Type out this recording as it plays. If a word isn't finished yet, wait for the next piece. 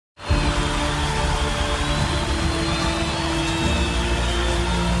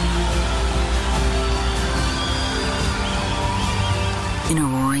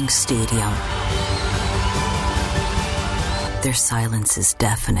stadium. Their silence is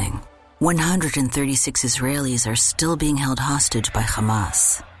deafening. 136 Israelis are still being held hostage by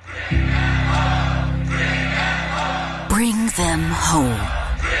Hamas. Bring them home.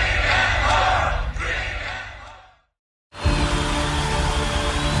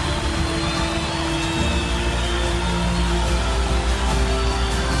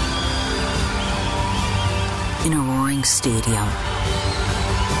 In a roaring stadium,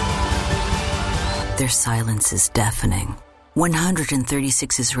 their silence is deafening.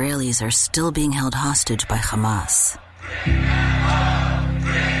 136 Israelis are still being held hostage by Hamas.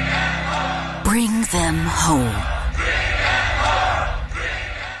 Bring them home.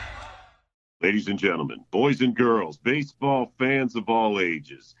 Ladies and gentlemen, boys and girls, baseball fans of all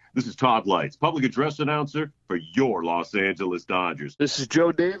ages, this is Todd Lights, public address announcer for your Los Angeles Dodgers. This is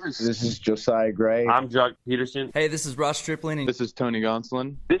Joe Davis. This is Josiah Gray. I'm Jock Peterson. Hey, this is Ross Stripling. This is Tony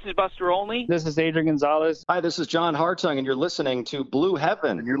Gonsolin. This is Buster Olney. This is Adrian Gonzalez. Hi, this is John Hartung, and you're listening to Blue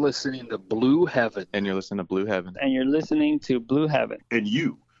Heaven. And you're listening to Blue Heaven. And you're listening to Blue Heaven. And you're listening to Blue Heaven. And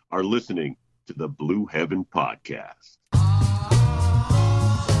you are listening to the Blue Heaven Podcast.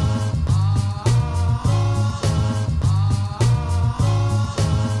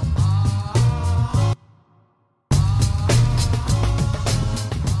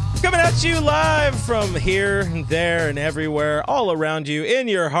 Coming at you live from here and there and everywhere, all around you, in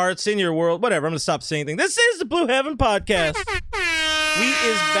your hearts, in your world, whatever. I'm going to stop saying things. This is the Blue Heaven Podcast. We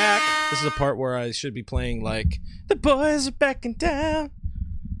is back. This is the part where I should be playing like, the boys are back in town.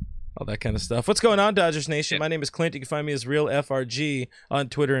 All that kind of stuff. What's going on, Dodgers Nation? My name is Clint. You can find me as Real FRG on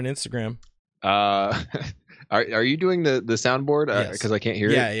Twitter and Instagram. Are you doing the soundboard? Because Yes. I can't hear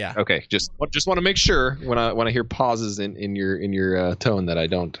it. Yeah. Okay, just want to make sure when I hear pauses in your tone that I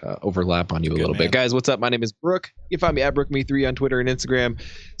don't overlap on you a little bit. Guys, what's up? My name is Brook. You can find me at BrookMe3 on Twitter and Instagram.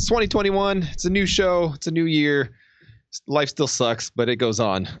 It's 2021. It's a new show. It's a new year. Life still sucks, but it goes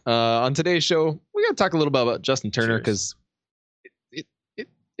on. On today's show, we got to talk a little bit about Justin Turner because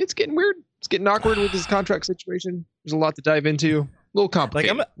it's getting weird. It's getting awkward with his contract situation. There's a lot to dive into. A little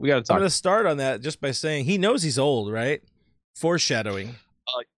complicated. We got to talk. I'm going to start on that just by saying he knows he's old, right? Foreshadowing.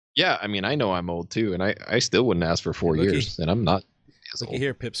 Yeah, I mean, I know I'm old too, and I still wouldn't ask for 4 years, and I'm not as old. Looky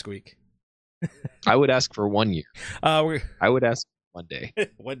here, Pipsqueak. I would ask for 1 year. I would ask 1 day.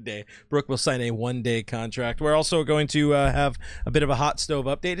 1 day. Brooke will sign a 1 day contract. We're also going to have a bit of a hot stove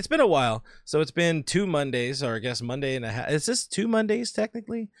update. It's been a while. So it's been 2 Mondays, or I guess Monday and a half. Is this 2 Mondays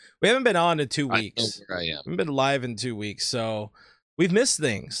technically? We haven't been on in 2 weeks. I am. We haven't been live in 2 weeks. So we've missed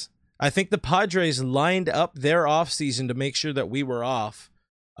things. I think the Padres lined up their offseason to make sure that we were off.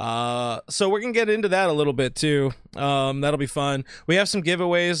 So we're going to get into that a little bit too. That'll be fun. We have some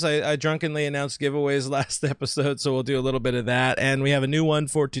giveaways. I drunkenly announced giveaways last episode, so we'll do a little bit of that. And we have a new one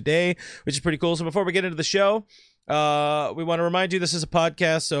for today, which is pretty cool. So before we get into the show, we want to remind you this is a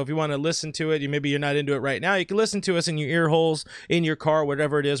podcast, so if you want to listen to it, maybe you're not into it right now, you can listen to us in your ear holes, in your car,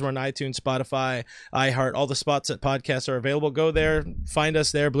 whatever it is. We're on iTunes, Spotify, iHeart, all the spots that podcasts are available. Go there, find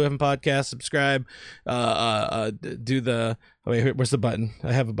us there, Blue Heaven Podcast, subscribe, do the where's the button?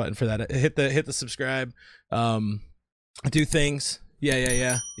 I have a button for that. Hit the subscribe, do things,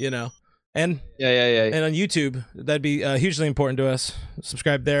 and and on YouTube, that'd be hugely important to us.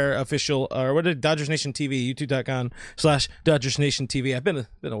 Subscribe there, official, or what is it? Dodgers Nation TV, youtube.com/Dodgers Nation TV. I've been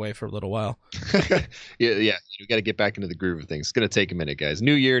away for a little while. yeah, you got to get back into the groove of things. It's gonna take a minute, guys.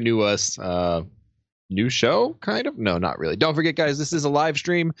 New year, new us, new show, kind of. No, not really. Don't forget, guys, this is a live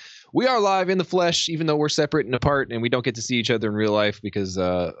stream. We are live in the flesh, even though we're separate and apart, and we don't get to see each other in real life because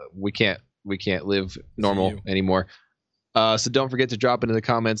we can't live normal anymore. So don't forget to drop into the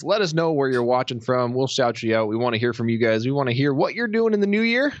comments. Let us know where you're watching from. We'll shout you out. We want to hear from you guys. We want to hear what you're doing in the new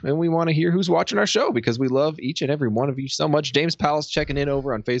year, and we want to hear who's watching our show because we love each and every one of you so much. James Powell's checking in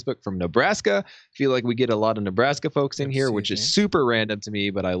over on Facebook from Nebraska. Feel like we get a lot of Nebraska folks in here, which is super random to me,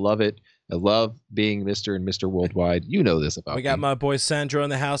 but I love it. I love being Mr. and Mr. Worldwide. You know this about me. We got my boy Sandro in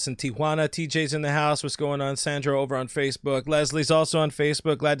the house in Tijuana. TJ's in the house. What's going on, Sandro, over on Facebook? Leslie's also on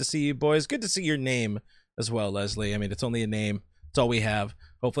Facebook. Glad to see you, boys. Good to see your name as well, Leslie. I mean, it's only a name. That's all we have.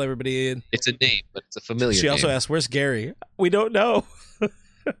 Hopefully everybody... It's a name, but it's a familiar She also name. asked, where's Gary? We don't know.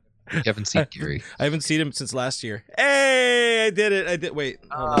 You haven't seen Gary. I haven't seen him since last year. Hey, I did it. Wait.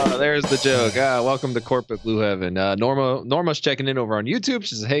 Oh, there's the joke. Welcome to Corporate Blue Heaven. Norma's checking in over on YouTube.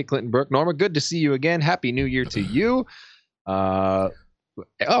 She says, hey, Clint and Brook. Norma, good to see you again. Happy New Year to you.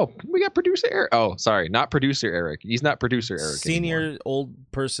 We got producer Eric. Oh, sorry, not producer Eric. He's not producer Eric. Senior anymore.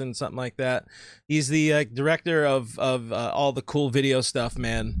 Old person, something like that. He's the director of all the cool video stuff,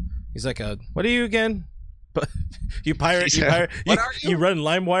 man. He's like what are you again? But you pirate, you run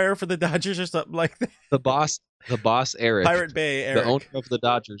LimeWire for the Dodgers or something like that. The boss, Eric. Pirate Bay, Eric. The owner of the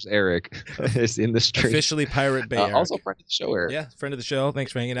Dodgers, Eric, is in the stream. Officially Pirate Bay, Eric. Also friend of the show, Eric. Yeah, friend of the show.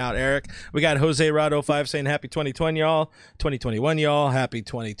 Thanks for hanging out, Eric. We got Jose Rod 05 saying happy 2020, y'all. 2021, y'all. Happy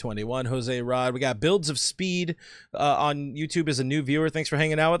 2021, Jose Rod. We got Builds of Speed on YouTube as a new viewer. Thanks for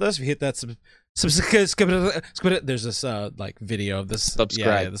hanging out with us. If you hit that there's this like video of this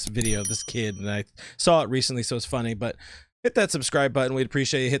this video of this kid, and I saw it recently, so it's funny. But hit that subscribe button. We'd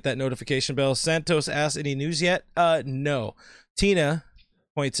appreciate you. Hit that notification bell. Santos asks, any news yet? No. Tina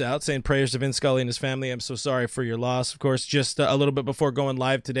points out, saying prayers to Vin Scully and his family. I'm so sorry for your loss. Of course, just a little bit before going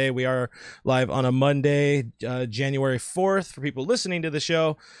live today, we are live on a Monday, January 4th. For people listening to the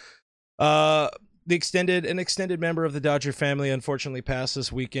show, an extended member of the Dodger family unfortunately passed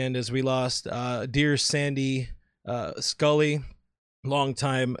this weekend as we lost dear Sandy Scully,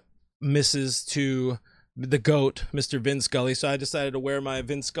 longtime Mrs. to the GOAT, Mr. Vin Scully. So I decided to wear my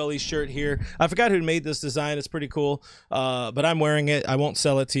Vin Scully shirt here. I forgot who made this design. It's pretty cool, but I'm wearing it. I won't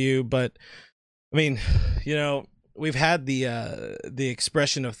sell it to you, but I mean, we've had the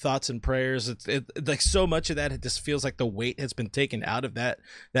expression of thoughts and prayers. It's like so much of that, it just feels like the weight has been taken out of that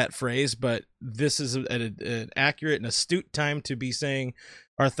phrase. But this is an accurate and astute time to be saying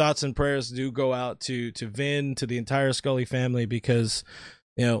our thoughts and prayers do go out to Vin, to the entire Scully family, because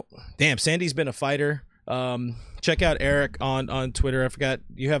damn, Sandy's been a fighter. Check out Eric on Twitter. I forgot,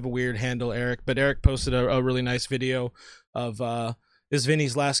 you have a weird handle, Eric, but Eric posted a really nice video of this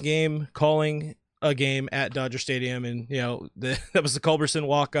Vinny's last game, calling a game at Dodger Stadium, and that was the Culberson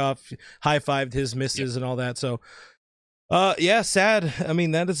walk-off, high-fived his misses and all that. So yeah, sad. I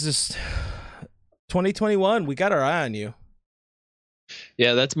mean, that is just 2021. We got our eye on you.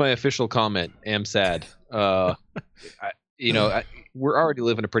 Yeah, that's my official comment. Am sad. We're already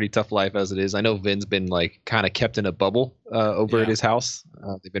living a pretty tough life as it is. I know Vin's been like kind of kept in a bubble over at his house.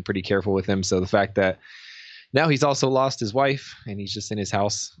 They've been pretty careful with him. So the fact that now he's also lost his wife and he's just in his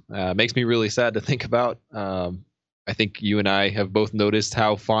house makes me really sad to think about. I think you and I have both noticed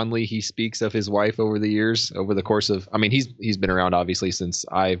how fondly he speaks of his wife over the years, over the course of, I mean, he's been around obviously since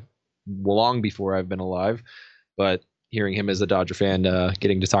long before I've been alive, but hearing him as a Dodger fan,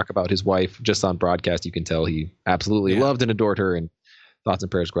 getting to talk about his wife just on broadcast, you can tell he absolutely loved and adored her, and thoughts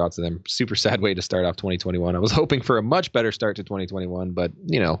and prayers go out to them. Super sad way to start off 2021. I was hoping for a much better start to 2021, but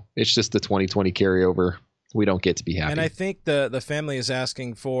it's just the 2020 carryover. We don't get to be happy. And I think the family is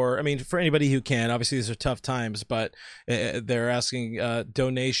asking for, I mean, for anybody who can, obviously these are tough times, but they're asking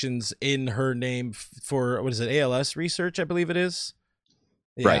donations in her name for, what is it, ALS research, I believe it is.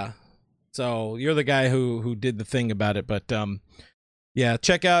 Yeah. Right. So you're the guy who did the thing about it, but yeah,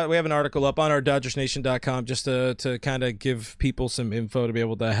 check out, we have an article up on our DodgersNation.com just to kind of give people some info to be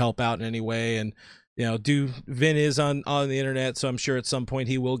able to help out in any way. And Vin is on the internet, so I'm sure at some point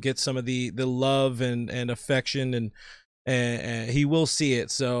he will get some of the love and affection, and he will see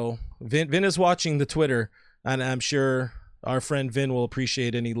it. So Vin is watching the Twitter, and I'm sure our friend Vin will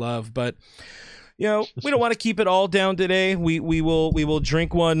appreciate any love. But we don't want to keep it all down today. We will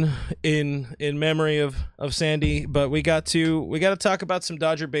drink one in memory of Sandy, but we got to talk about some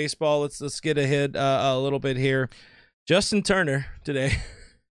Dodger baseball. Let's get ahead a little bit here. Justin Turner today.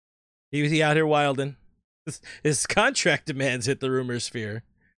 He was out here wilding. His contract demands hit the rumor sphere.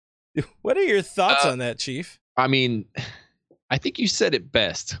 What are your thoughts on that, Chief? I mean, I think you said it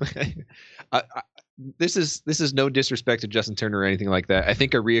best. This is no disrespect to Justin Turner or anything like that. I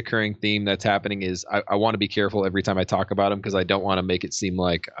think a reoccurring theme that's happening is I want to be careful every time I talk about him, because I don't want to make it seem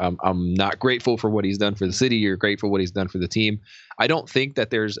like I'm not grateful for what he's done for the city or grateful for what he's done for the team. I don't think that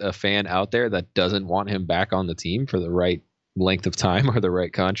there's a fan out there that doesn't want him back on the team for the right length of time or the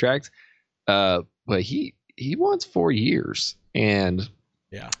right contract. But he wants 4 years, and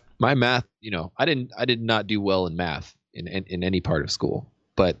my math, I did not do well in math in any part of school,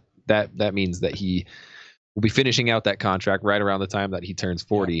 but that means that he will be finishing out that contract right around the time that he turns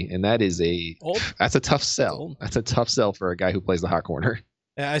 40, and that is that's a tough sell. That's a tough sell for a guy who plays the hot corner.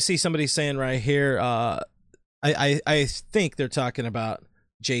 I see somebody saying right here, I think they're talking about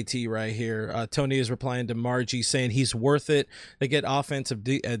JT right here. Tony is replying to Margie saying he's worth it. They get offensive,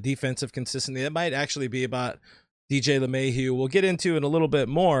 defensive consistency. That might actually be about DJ LeMahieu. We'll get into it a little bit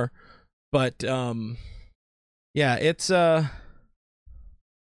more, but yeah, it's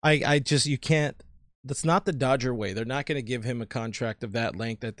you can't. That's not the Dodger way. They're not going to give him a contract of that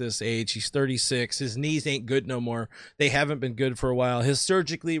length at this age. He's 36. His knees ain't good no more. They haven't been good for a while. His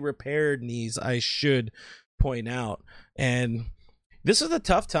surgically repaired knees, I should point out, and This is a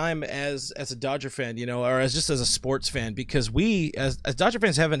tough time as a Dodger fan, or as just as a sports fan, because we as Dodger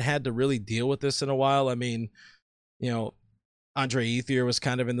fans haven't had to really deal with this in a while. I mean, Andre Ethier was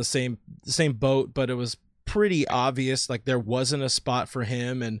kind of in the same boat, but it was pretty obvious like there wasn't a spot for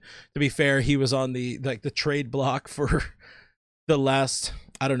him. And to be fair, he was on the trade block for the last,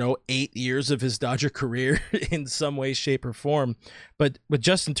 I don't know, 8 years of his Dodger career in some way, shape, or form. But with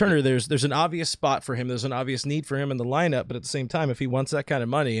Justin Turner, there's an obvious spot for him. There's an obvious need for him in the lineup. But at the same time, if he wants that kind of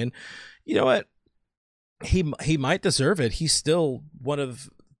money, and you know what, he might deserve it. He's still one of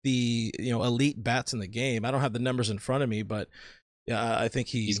the elite bats in the game. I don't have the numbers in front of me, but I think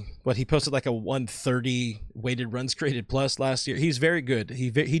he posted like a 130 weighted runs created plus last year. He's very good. He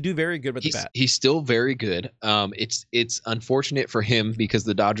do very good with the bat. He's still very good. It's unfortunate for him because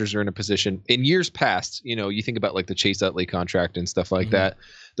the Dodgers are in a position in years past. You think about like the Chase Utley contract and stuff like that.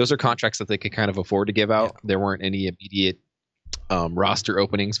 Those are contracts that they could kind of afford to give out. There weren't any immediate roster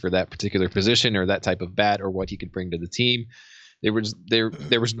openings for that particular position or that type of bat or what he could bring to the team. There was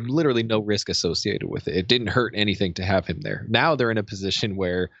literally no risk associated with it. It didn't hurt anything to have him there. Now they're in a position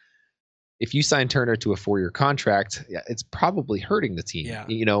where if you sign Turner to a 4-year contract, it's probably hurting the team. Yeah.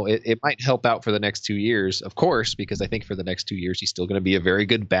 It might help out for the next 2 years, of course, because I think for the next 2 years, he's still going to be a very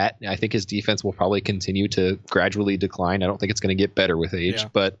good bat. I think his defense will probably continue to gradually decline. I don't think it's going to get better with age,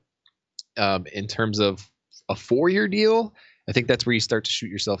 but in terms of a 4-year deal, I think that's where you start to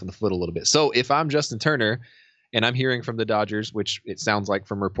shoot yourself in the foot a little bit. So if I'm Justin Turner, and I'm hearing from the Dodgers, which it sounds like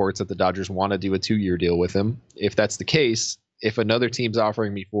from reports that the Dodgers want to do a 2-year deal with him. If that's the case, if another team's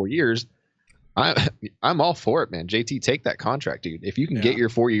offering me 4 years, I'm all for it, man. JT, take that contract, dude. If you can get your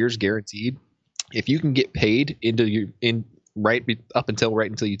 4 years guaranteed, if you can get paid up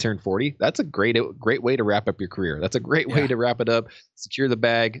until you turn 40, that's a great way to wrap up your career. That's a great way to wrap it up. Secure the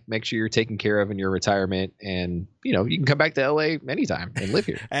bag, make sure you're taken care of in your retirement, and you can come back to LA anytime and live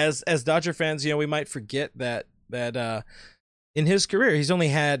here. As Dodger fans, we might forget that in his career he's only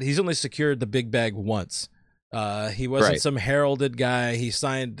secured the big bag once. He wasn't some heralded guy. He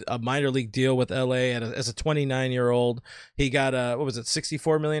signed a minor league deal with LA as a 29-year-old. He got a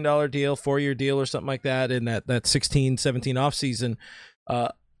 $64 million deal, 4-year deal or something like that in that 16-17 offseason.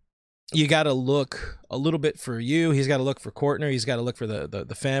 You got to look a little bit for you. He's got to look for Courtner. He's got to look for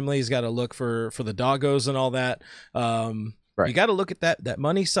the family. He's got to look for the doggos and all that. You got to look at that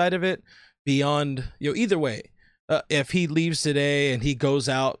money side of it beyond, either way. If he leaves today and he goes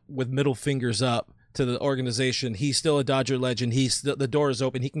out with middle fingers up to the organization, he's still a Dodger legend. The door is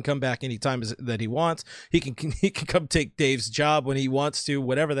open. He can come back anytime that he wants. He can come take Dave's job when he wants to,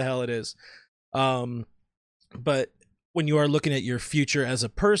 whatever the hell it is. But when you are looking at your future as a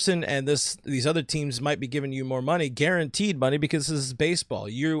person, and these other teams might be giving you more money, guaranteed money, because this is baseball.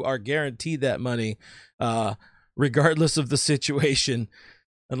 You are guaranteed that money, regardless of the situation.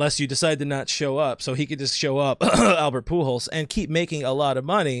 Unless you decide to not show up. So he could just show up, Albert Pujols, and keep making a lot of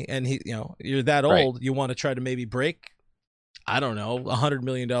money. And you're that old, you want to try to maybe break, I don't know, $100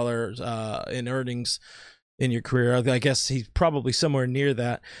 million in earnings in your career. I guess he's probably somewhere near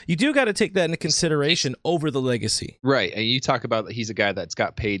that. You do got to take that into consideration over the legacy. Right. And you talk about that he's a guy that's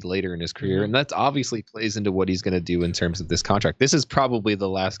got paid later in his career, and that's obviously plays into what he's going to do in terms of this contract. This is probably the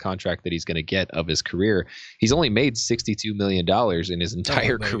last contract that he's going to get of his career. He's only made $62 million in his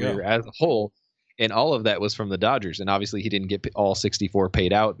entire career as a whole. And all of that was from the Dodgers. And obviously he didn't get all 64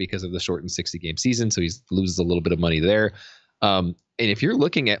 paid out because of the shortened 60-game season. So he loses a little bit of money there. And if you're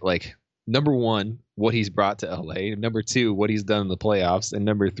looking at number one, what he's brought to LA, number two, what he's done in the playoffs, and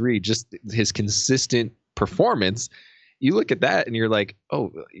number three, just his consistent performance, you look at that and you're like,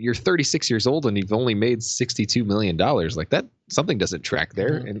 oh, you're 36 years old and you've only made $62 million. Like that, something doesn't track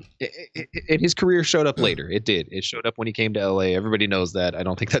there. And his career showed up later. It did. It showed up when he came to LA. Everybody knows that. I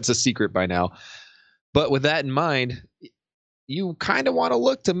don't think that's a secret by now. But with that in mind, you kind of want to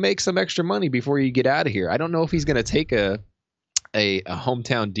look to make some extra money before you get out of here. I don't know if he's going to take a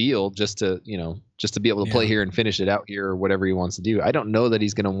hometown deal just to be able to play here and finish it out here or whatever he wants to do. I don't know that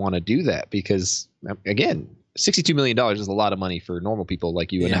he's going to want to do that because, again, $62 million is a lot of money for normal people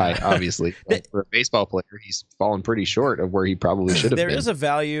like you and I, obviously. For a baseball player, he's fallen pretty short of where he probably should have been. There is a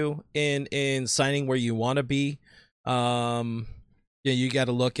value in signing where you want to be. You got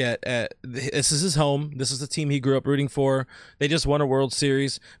to look at this is his home. This is the team he grew up rooting for. They just won a World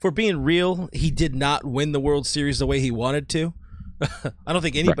Series. For being real, he did not win the World Series the way he wanted to. I don't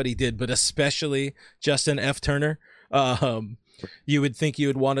think anybody did, but especially Justin F. Turner. You would think you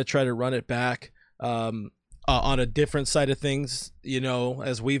would want to try to run it back on a different side of things.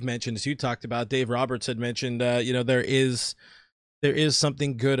 As we've mentioned, as you talked about, Dave Roberts had mentioned, there is there is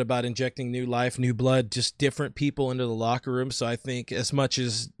something good about injecting new life, new blood, just different people into the locker room. So I think as much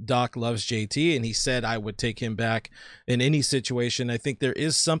as Doc loves JT, and he said I would take him back in any situation, I think there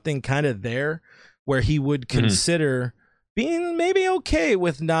is something kind of there where he would consider being maybe okay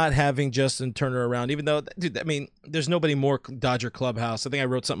with not having Justin Turner around, even though, dude, I mean, there's nobody more Dodger clubhouse. I think I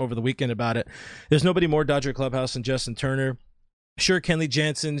wrote something over the weekend about it. There's nobody more Dodger clubhouse than Justin Turner. Sure, Kenley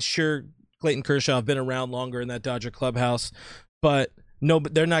Jansen, sure, Clayton Kershaw have been around longer in that Dodger clubhouse, but no,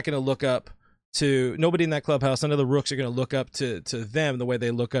 they're not going to look up to nobody in that clubhouse. None of the rooks are going to look up to them the way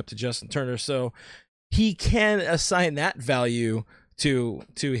they look up to Justin Turner. So he can assign that value to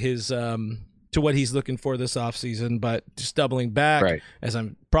his to what he's looking for this offseason. But just doubling back, as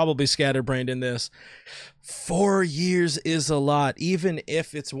I'm probably scatterbrained in this, 4 years is a lot, even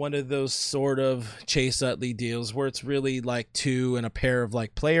if it's one of those sort of Chase Utley deals where it's really like 2 and a pair of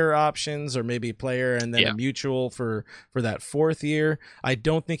like player options, or maybe player and then a mutual for that 4th year. I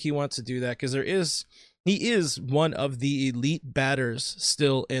don't think he wants to do that because he is one of the elite batters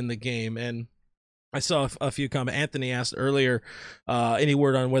still in the game. And I saw a few comments. Anthony asked earlier, any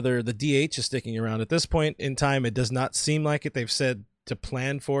word on whether the DH is sticking around? At this point in time, it does not seem like it. They've said to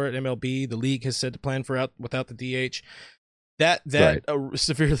plan for it. MLB, the league has said to plan for it without the DH. That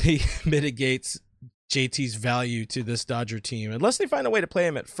severely mitigates JT's value to this Dodger team, unless they find a way to play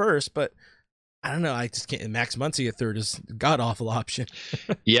him at first. But I don't know. I just can't. Max Muncy at third is a god-awful option.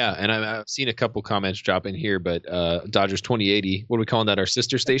 Yeah, and I've seen a couple comments drop in here, but Dodgers 2080, what are we calling that? Our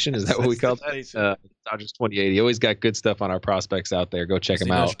sister station? Is that what we call that? Dodgers 2080. Always got good stuff on our prospects out there. Go check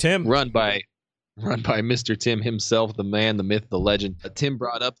them out. Tim. Run by Mr. Tim himself, the man, the myth, the legend. Tim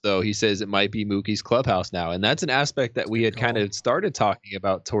brought up, though, he says it might be Mookie's clubhouse now, and that's an aspect that we had kind of started talking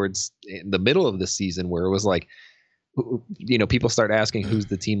about towards in the middle of the season, where it was like, you know, people start asking who's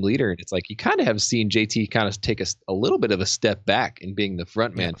the team leader, and it's like you kind of have seen JT kind of take a little bit of a step back in being the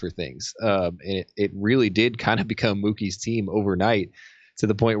front man for things. And it really did kind of become Mookie's team overnight, to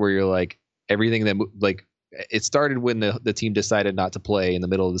the point where you're like, everything that like it started when the team decided not to play in the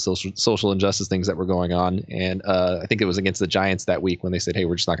middle of the social injustice things that were going on, and I think it was against the Giants that week when they said, hey,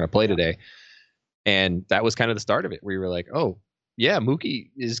 we're just not going to play today, and that was kind of the start of it, where you were like, oh yeah, Mookie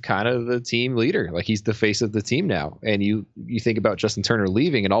is kind of the team leader. Like, he's the face of the team now. And you think about Justin Turner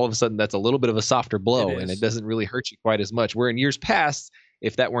leaving, and all of a sudden that's a little bit of a softer blow, and it doesn't really hurt you quite as much. Where in years past,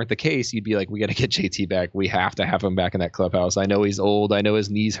 if that weren't the case, you'd be like, we got to get JT back. We have to have him back in that clubhouse. I know he's old. I know his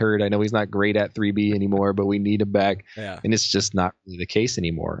knees hurt. I know he's not great at 3B anymore, but we need him back. Yeah. And it's just not really the case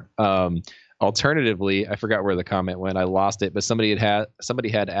anymore. Alternatively, I forgot where the comment went. I lost it, but somebody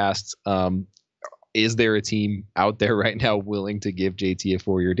had asked, is there a team out there right now willing to give JT a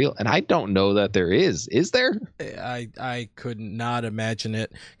 4-year deal? And I don't know that there is. Is there? I could not imagine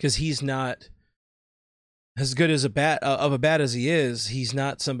it, because he's not as good as a bat as he is. He's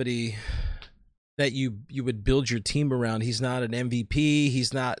not somebody that you would build your team around. He's not an MVP.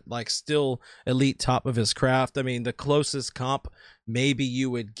 He's not like still elite top of his craft. I mean, the closest comp maybe you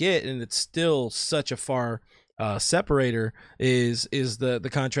would get, and it's still such a far separator, is the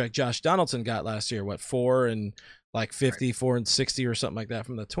contract Josh Donaldson got last year. What, 4 and like 50, 4 and 60 or something like that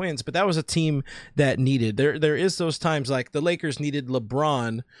from the Twins. But that was a team that needed, there is those times, like the Lakers needed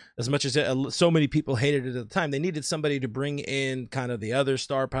LeBron as much as so many people hated it at the time. They needed somebody to bring in kind of the other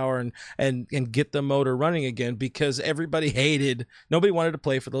star power and get the motor running again, because nobody wanted to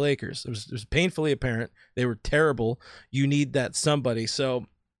play for the Lakers. It was painfully apparent. They were terrible. You need that somebody. So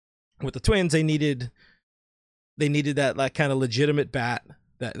with the Twins, they needed that like kind of legitimate bat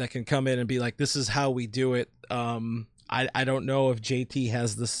that can come in and be like, this is how we do it. I don't know if JT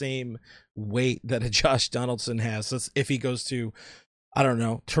has the same weight that a Josh Donaldson has. So if he goes to, I don't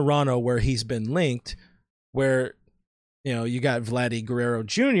know, Toronto, where he's been linked, where, you know, you got Vladdy Guerrero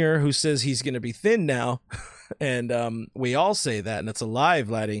Jr., who says he's going to be thin now. And we all say that, and it's a lie,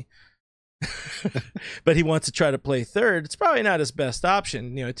 Vladdy. But he wants to try to play third. It's probably not his best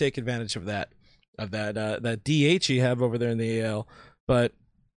option, you know, take advantage of that DH you have over there in the AL. But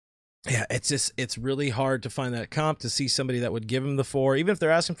yeah, it's really hard to find that comp, to see somebody that would give him the 4, even if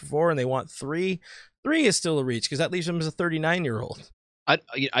they're asking for 4 and they want 3. 3 is still a reach, because that leaves him as a 39-year-old.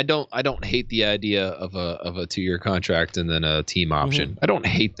 I don't hate the idea of a 2-year contract and then a team option. I don't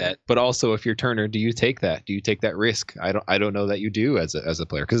hate that, but also, if you're Turner, do you take that? Do you take that risk? I don't know that you do as a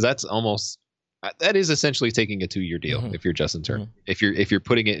player, because that is essentially taking a 2-year deal. If you're Justin Turner, if you're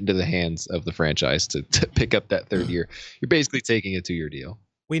putting it into the hands of the franchise to pick up that 3rd year, you're basically taking a 2-year deal.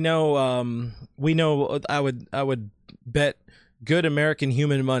 We know. I would bet good American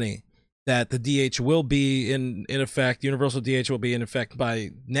human money that the DH will be in effect. Universal DH will be in effect by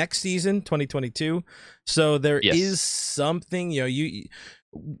next season, 2022. So there is something, JT's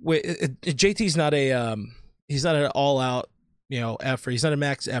not he's not an all out, effort. He's not a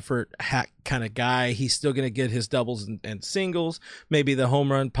max effort hack kind of guy. He's still going to get his doubles and singles. Maybe the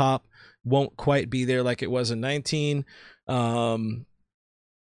home run pop won't quite be there like it was in 19.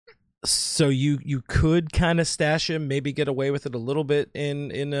 So you could kind of stash him, maybe get away with it a little bit in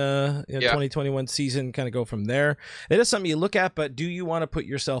 2021 season, kind of go from there. It is something you look at, but do you want to put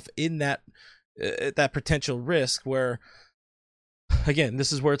yourself in that potential risk where, again,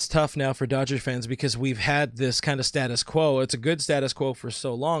 this is where it's tough now for Dodgers fans because we've had this kind of status quo. It's a good status quo for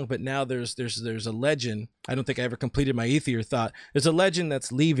so long, but now there's a legend. I don't think I ever completed my Ethier thought. There's a legend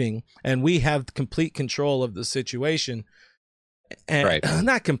that's leaving, and we have complete control of the situation. And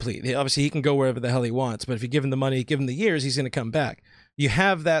not complete. Obviously, he can go wherever the hell he wants, but if you give him the money, give him the years, he's going to come back. You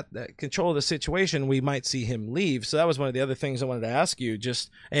have that control of the situation. We might see him leave. So that was one of the other things I wanted to ask you.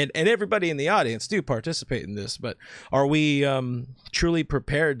 And everybody in the audience do participate in this, but are we truly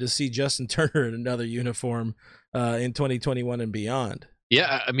prepared to see Justin Turner in another uniform in 2021 and beyond?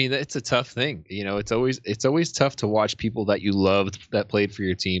 Yeah, I mean, it's a tough thing. It's always tough to watch people that you loved that played for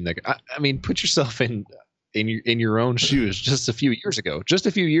your team. Like, I mean, put yourself in your own shoes. Just a few years ago,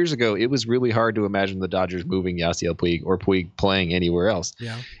 it was really hard to imagine the Dodgers moving Yasiel Puig or Puig playing anywhere else.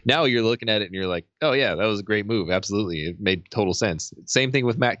 Yeah. Now you're looking at it and you're like, oh yeah, that was a great move. Absolutely, it made total sense. Same thing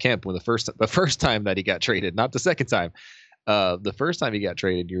with Matt Kemp when the first time that he got traded, not the second time. The first time he got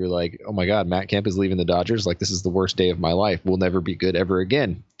traded, you were like, oh my God, Matt Kemp is leaving the Dodgers. Like, this is the worst day of my life. We'll never be good ever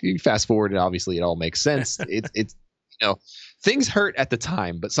again. You fast forward, and obviously it all makes sense. It's things hurt at the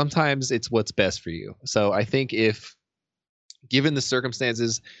time, but sometimes it's what's best for you. So I think if, given the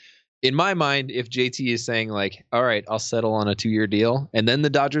circumstances, in my mind, if JT is saying like, all right, I'll settle on a 2-year deal, and then the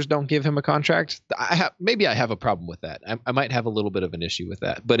Dodgers don't give him a contract, maybe I have a problem with that. I might have a little bit of an issue with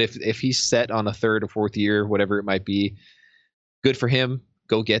that. But if he's set on a 3rd or 4th year, whatever it might be, good for him.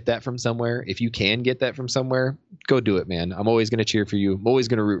 Go get that from somewhere. If you can get that from somewhere, go do it, man. I'm always going to cheer for you. I'm always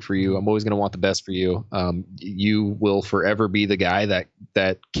going to root for you. I'm always going to want the best for you. You will forever be the guy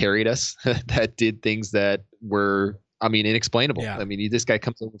that carried us, that did things that were, inexplainable. Yeah. This guy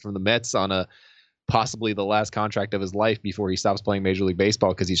comes over from the Mets on possibly the last contract of his life before he stops playing Major League Baseball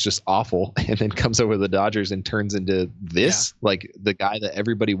because he's just awful, and then comes over to the Dodgers and turns into this, like the guy that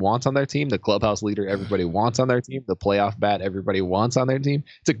everybody wants on their team, the clubhouse leader everybody wants on their team, the playoff bat everybody wants on their team.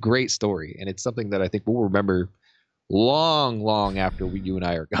 It's a great story, and it's something that I think we'll remember long after you and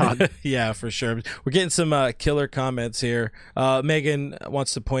I are gone. Yeah, for sure. We're getting some killer comments here. Megan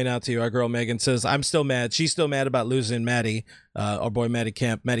wants to point out to you, our girl Megan says, I'm still mad. She's still mad about losing Maddie, our boy Matty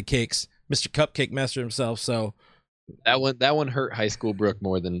Kemp, Matty Cakes, Mr. Cupcake Master himself. So that one hurt high school Brooke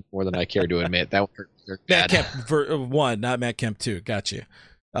more than I care to admit. That one hurt Matt bad. Kemp 1, not Matt Kemp 2. Got you.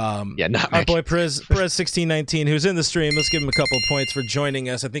 Not our boy Perez 1619, who's in the stream. Let's give him a couple of points for joining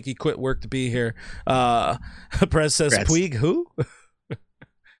us. I think he quit work to be here. Perez says, Congrats. Puig who?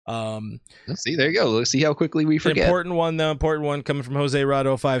 See, there you go. Let's see how quickly we forget. Important one coming from Jose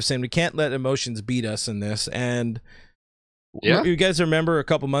Rado 5 saying we can't let emotions beat us in this. And you guys remember a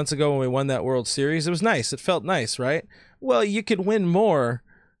couple months ago when we won that World Series? It was nice. It felt nice, right? Well, you could win more,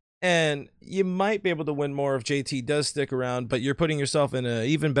 and you might be able to win more if JT does stick around, but you're putting yourself in an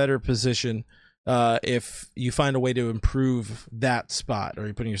even better position if you find a way to improve that spot, or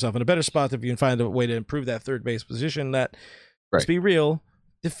you're putting yourself in a better spot if you can find a way to improve that third base position. That, let's be real,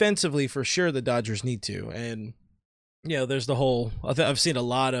 defensively for sure the Dodgers need to. And there's the whole, I've seen a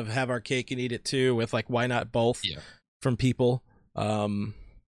lot of have our cake and eat it too, with like, why not both from people.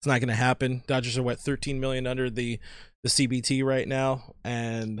 It's not going to happen. Dodgers are 13 million under the CBT right now,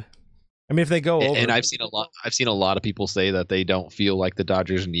 and if they go over, and I've seen a lot of people say that they don't feel like the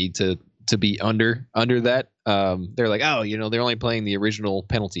Dodgers need to be under that. They're like, they're only playing the original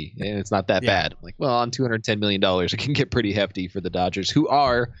penalty and it's not that bad. I'm like, well, on $210 million, it can get pretty hefty for the Dodgers, who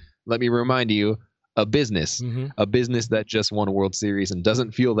are, let me remind you, a business that just won a World Series and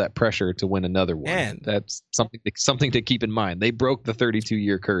doesn't feel that pressure to win another one. And that's something to keep in mind. They broke the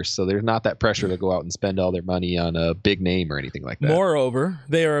 32-year curse, so there's not that pressure to go out and spend all their money on a big name or anything like that. Moreover,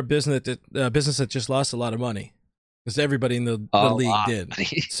 they are a business that just lost a lot of money because everybody in the league did.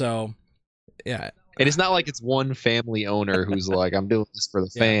 So, yeah. And it's not like it's one family owner who's like, I'm doing this for the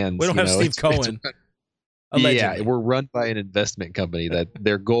fans. We don't have Steve Cohen. Allegedly. Yeah, we're run by an investment company that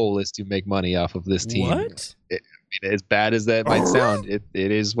their goal is to make money off of this team. What? As bad as that might sound, it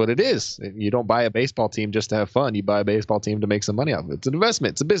is what it is. You don't buy a baseball team just to have fun. You buy a baseball team to make some money off of it. It's an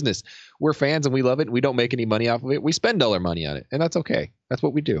investment. It's a business. We're fans and we love it. We don't make any money off of it. We spend all our money on it, and that's okay. That's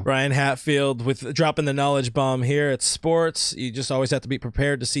what we do. Ryan Hatfield with dropping the knowledge bomb here. It's sports. You just always have to be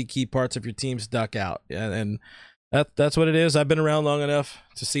prepared to see key parts of your teams duck out. And that's what it is. I've been around long enough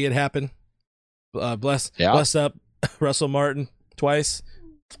to see it happen. Bless up Russell Martin twice.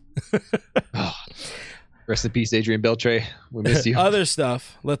 Rest in peace, Adrian Beltre. We miss you. Other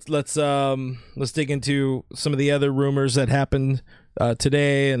stuff. Let's dig into some of the other rumors that happened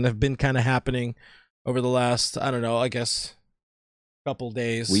today and have been kind of happening over the last, I don't know, I guess couple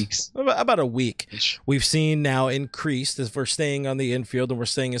days, weeks, about a week. We've seen now increased as we're staying on the infield and we're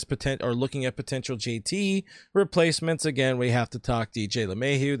staying as looking at potential JT replacements. Again, we have to talk DJ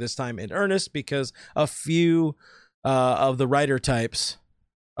LeMahieu this time in earnest because a few of the writer types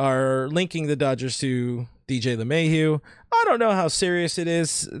are linking the Dodgers to DJ LeMahieu. I don't know how serious it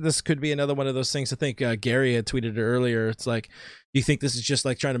is. This could be another one of those things. I think Gary had tweeted it earlier. It's like, you think this is just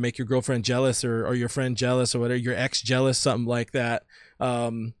like trying to make your girlfriend jealous or your friend jealous or whatever, your ex jealous, something like that,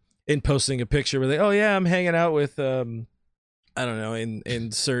 in posting a picture where they, oh yeah, I'm hanging out with, I don't know,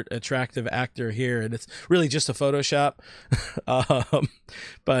 insert attractive actor here. And it's really just a Photoshop.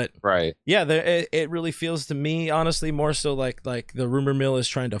 But right. Yeah, it really feels to me, honestly, more so like the rumor mill is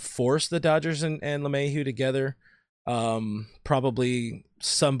trying to force the Dodgers and LeMahieu together. Probably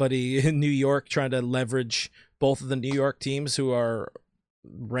somebody in New York trying to leverage both of the New York teams who are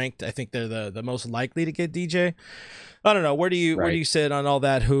ranked. I think they're the most likely to get DJ. I don't know. Where do you sit on all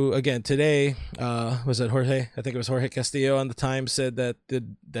that? Who, again, today, was it Jorge? I think it was Jorge Castillo on the Times said that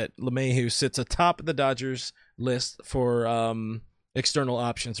LeMahieu sits atop of the Dodgers list for external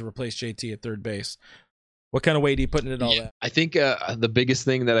options to replace JT at third base. What kind of weight are you putting in all that? I think the biggest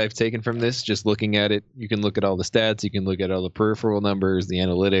thing that I've taken from this, just looking at it, you can look at all the stats, you can look at all the peripheral numbers, the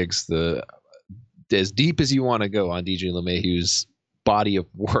analytics, as deep as you want to go on DJ LeMahieu's body of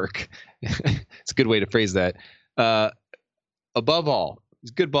work. It's a good way to phrase that. Above all,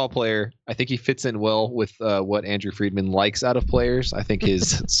 he's a good ball player. I think he fits in well with what Andrew Friedman likes out of players. I think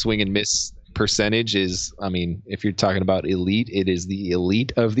his swing and miss percentage is, I mean, if you're talking about elite, it is the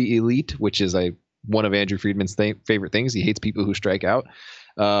elite of the elite, which is one of Andrew Friedman's favorite things. He hates people who strike out.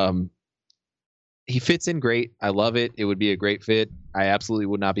 He fits in great. I love it. It would be a great fit. I absolutely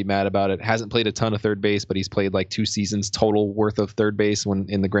would not be mad about it. Hasn't played a ton of third base, but he's played like 2 seasons total worth of third base when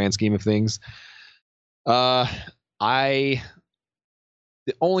in the grand scheme of things. The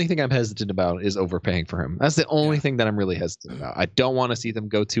only thing I'm hesitant about is overpaying for him. That's the only thing that I'm really hesitant about. I don't want to see them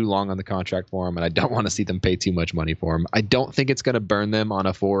go too long on the contract for him, and I don't want to see them pay too much money for him. I don't think it's going to burn them on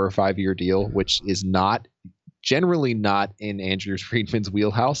a 4 or 5 year deal, which is generally not in Andrew Friedman's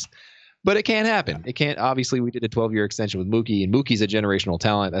wheelhouse. But it can happen. It can't. Obviously, we did a 12-year extension with Mookie, and Mookie's a generational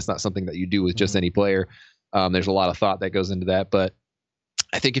talent. That's not something that you do with just any player. There's a lot of thought that goes into that. But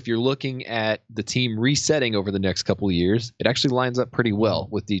I think if you're looking at the team resetting over the next couple of years, it actually lines up pretty well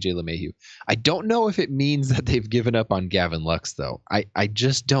with DJ LeMahieu. I don't know if it means that they've given up on Gavin Lux, though. I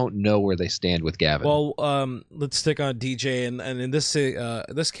just don't know where they stand with Gavin. Well, let's stick on DJ, and in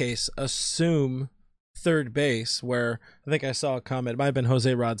this case, assume third base, where I think I saw a comment, it might have been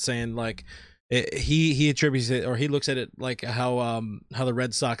Jose Rod saying like he attributes it, or he looks at it like how the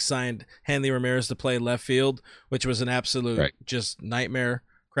Red Sox signed Hanley Ramirez to play left field, which was an absolute just nightmare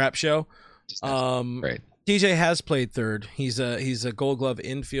crap show. DJ has played third. He's a Gold Glove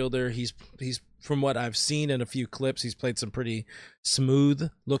infielder. He's from what I've seen in a few clips, he's played some pretty smooth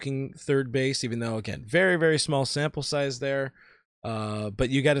looking third base, even though again very very small sample size there. But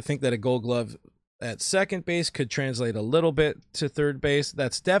you got to think that a Gold Glove at second base could translate a little bit to third base.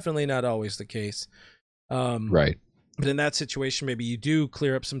 That's definitely not always the case. But in that situation, maybe you do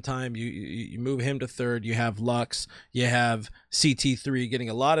clear up some time. You move him to third. You have Lux. You have CT3 getting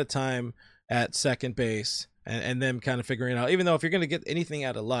a lot of time at second base, and them kind of figuring out. Even though if you're going to get anything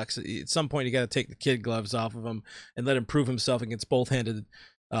out of Lux, at some point you got to take the kid gloves off of him and let him prove himself against both-handed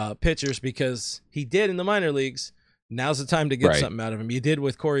pitchers, because he did in the minor leagues. Now's the time to get something out of him. You did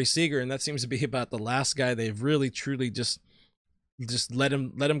with Corey Seager, and that seems to be about the last guy they've really truly just let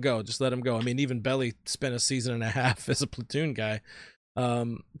him go. Just let him go. I mean, even Belly spent a season and a half as a platoon guy.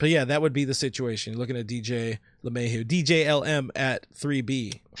 But yeah, that would be the situation. Looking at DJ LeMahieu, DJ LM at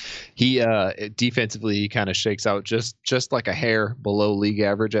 3B. He defensively kind of shakes out just like a hair below league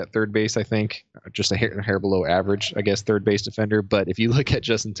average at third base, I think. Just a hair below average, I guess, third base defender. But if you look at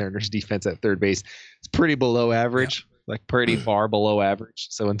Justin Turner's defense at third base, it's pretty below average, like pretty far below average.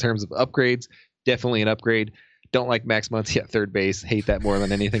 So in terms of upgrades, definitely an upgrade. Don't like Max Muncy at third base. Hate that more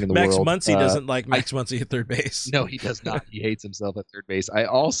than anything in the world. Max Muncy doesn't like Max Muncy at third base. No, he does not. He hates himself at third base. I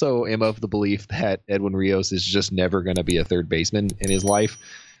also am of the belief that Edwin Rios is just never going to be a third baseman in his life.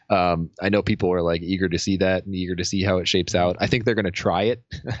 I know people are like eager to see that and eager to see how it shapes out. I think they're going to try it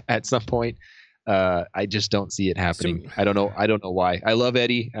at some point. I just don't see it happening. I don't know why. I love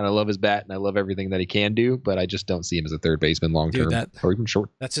Eddie and I love his bat and I love everything that he can do, but I just don't see him as a third baseman long term or even short.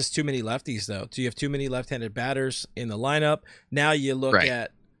 That's just too many lefties though. Do you have too many left-handed batters in the lineup? Now you look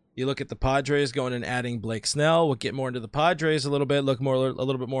at the Padres going and adding Blake Snell. We'll get more into the Padres a little bit. Look a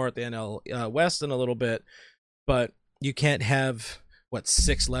little bit more at the NL West in a little bit, but you can't have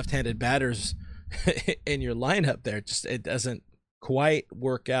 6 left-handed batters in your lineup there. Just it doesn't quite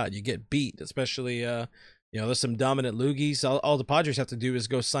work out. You get beat, especially there's some dominant loogies. All the Padres have to do is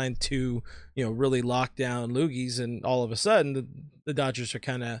go sign 2 really locked down loogies, and all of a sudden the Dodgers are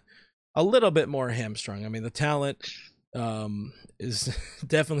kind of a little bit more hamstrung. I mean, the talent is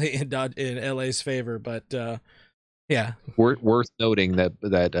definitely in LA's favor, but yeah, worth noting that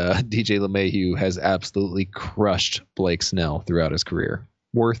DJ LeMahieu has absolutely crushed Blake Snell throughout his career.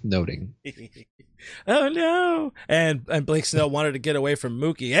 Worth noting. Oh no! And Blake Snell wanted to get away from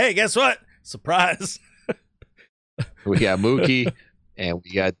Mookie. Hey, guess what? Surprise! We got Mookie, and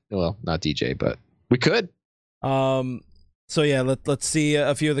we got not DJ, but we could. So yeah, let's see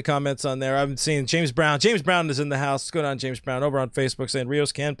a few of the comments on there. I'm seeing James Brown. James Brown is in the house. What's going on, James Brown? Over on Facebook saying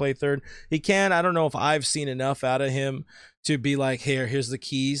Rios can play third. He can. I don't know if I've seen enough out of him to be like, here's the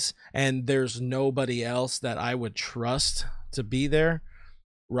keys, and there's nobody else that I would trust to be there.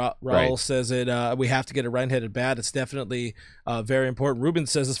 Raul says it. We have to get a right-handed bat. It's definitely very important. Ruben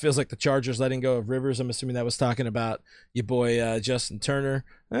says this feels like the Chargers letting go of Rivers. I'm assuming that was talking about your boy Justin Turner.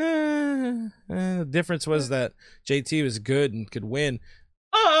 The difference was that JT was good and could win.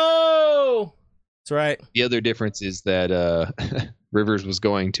 Oh, that's right. The other difference is that Rivers was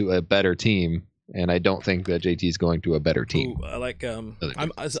going to a better team, and I don't think that JT is going to a better team. Ooh, I like. I'm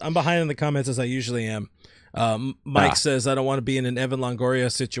behind in the comments as I usually am. Mike says I don't want to be in an Evan Longoria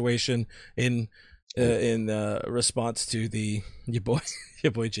situation in response to your boy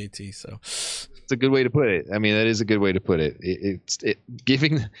JT. So it's a good way to put it. I mean, that is a good way to put it.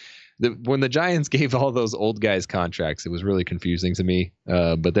 When the Giants gave all those old guys contracts, it was really confusing to me.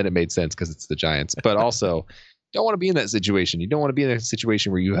 But then it made sense because it's the Giants. But also, don't want to be in that situation. You don't want to be in a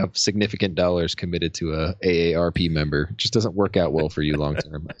situation where you have significant dollars committed to a AARP member. It just doesn't work out well for you long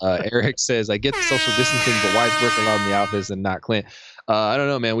term. Eric says, I get the social distancing, but why is Brook allowed in the office and not Clint? I don't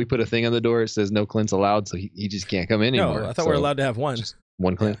know, man. We put a thing on the door. It says no Clint's allowed, so he just can't come in anymore. No, I thought we were allowed to have one.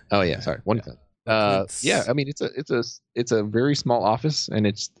 One Clint? Yeah. Oh, yeah. Sorry. One Clint. Yeah, I mean, it's a very small office, and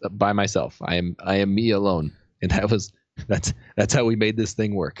it's by myself. I am me alone. And that's how we made this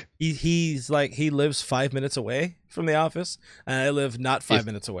thing work. He's like, he lives 5 minutes away from the office, and I live not 5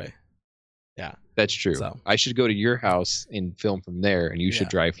 minutes away. Yeah, that's true. So, I should go to your house and film from there, and you should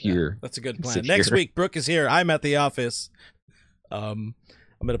drive here. That's a good plan. Next week, Brooke is here. I'm at the office. I'm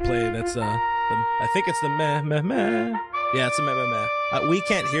gonna play. That's I think it's the meh meh meh. Yeah, it's a meh meh meh. We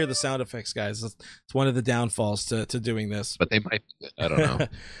can't hear the sound effects, guys. It's one of the downfalls to doing this. But they might be good. I don't know.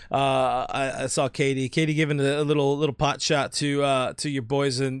 I saw Katie giving a little pot shot to your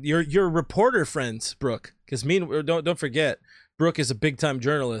boys and your reporter friends, Brooke. Because don't forget, Brooke is a big time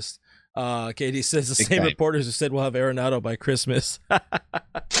journalist. Katie says the same reporters who said we'll have Arenado by Christmas. Hey,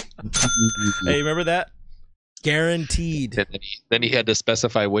 remember that? Guaranteed. Then he had to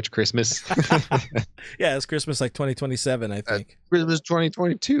specify which Christmas. Yeah, it's Christmas like 2027, I think. Christmas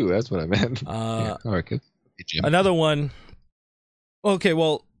 2022. That's what I meant. All right, good. Hey, Jim. Another one. Okay,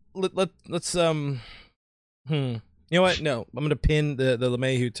 well, let's You know what? No, I'm gonna pin the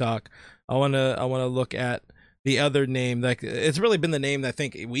LeMahieu talk. I wanna look at the other name that it's really been the name that I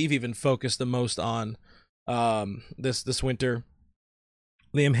think we've even focused the most on this winter.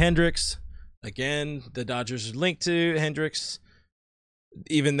 Liam Hendricks. Again, the Dodgers are linked to Hendricks,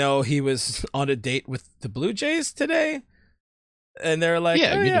 even though he was on a date with the Blue Jays today. And they're like,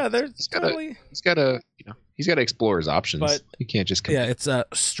 he's got to explore his options. But you can't just it's a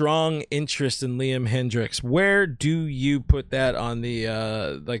strong interest in Liam Hendricks. Where do you put that on the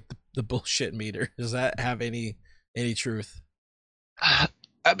the bullshit meter? Does that have any truth?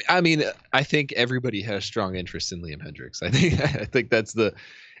 I mean, I think everybody has strong interest in Liam Hendricks. I think that's the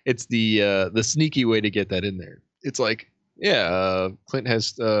sneaky way to get that in there. It's like, Clint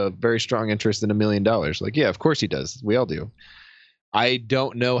has very strong interest in $1 million. Like, yeah, of course he does. We all do. I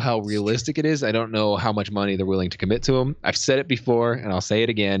don't know how realistic it is. I don't know how much money they're willing to commit to him. I've said it before, and I'll say it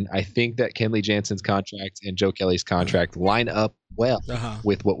again. I think that Kenley Jansen's contract and Joe Kelly's contract line up well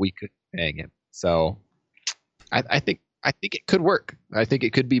with what we could be paying him. So I think it could work. I think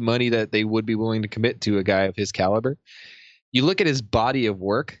it could be money that they would be willing to commit to a guy of his caliber. You look at his body of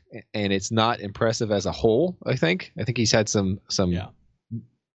work, and it's not impressive as a whole. I think he's had some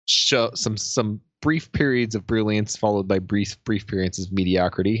show some brief periods of brilliance followed by brief periods of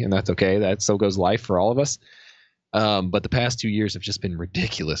mediocrity, and that's okay. That so goes life for all of us. But the past 2 years have just been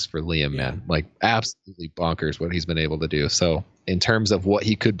ridiculous for Liam, man. Like absolutely bonkers what he's been able to do. So in terms of what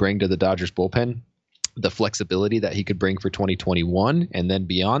he could bring to the Dodgers bullpen, the flexibility that he could bring for 2021 and then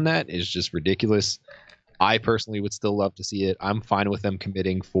beyond that is just ridiculous. I personally would still love to see it. I'm fine with them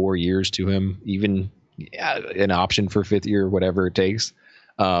committing 4 years to him, even an option for 5th year, whatever it takes.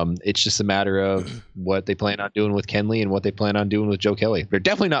 It's just a matter of what they plan on doing with Kenley and what they plan on doing with Joe Kelly. They're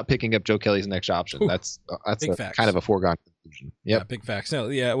definitely not picking up Joe Kelly's next option. That's kind of a foregone conclusion. Yep. Yeah, big facts. No,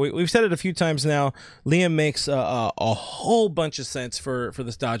 yeah, we've said it a few times now. Liam makes a whole bunch of sense for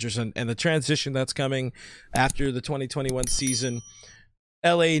the Dodgers and the transition that's coming after the 2021 season.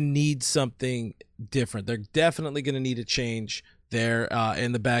 LA needs something different. They're definitely going to need a change there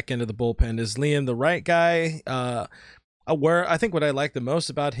in the back end of the bullpen. Is Liam the right guy? Where I think what I like the most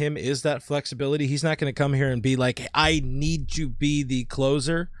about him is that flexibility. He's not going to come here and be like, I need to be the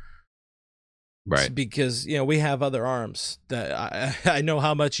closer. Right. Because, we have other arms that I know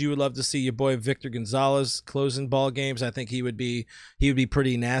how much you would love to see your boy Victor Gonzalez closing ball games. I think he would be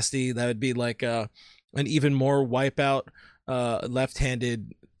pretty nasty. That would be like an even more wipeout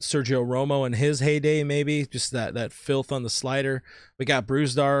left-handed Sergio Romo in his heyday, maybe just that filth on the slider. We got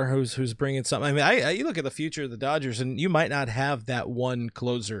Brusdar who's bringing something. I mean, you look at the future of the Dodgers, and you might not have that one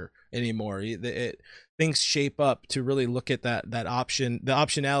closer anymore. Things shape up to really look at that option, the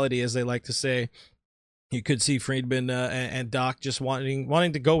optionality, as they like to say. You could see Friedman and Doc just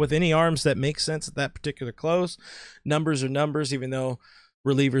wanting to go with any arms that make sense at that particular close. Numbers are numbers, even though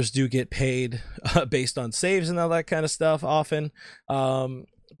relievers do get paid based on saves and all that kind of stuff often.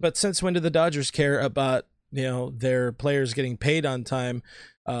 But since when do the Dodgers care about their players getting paid on time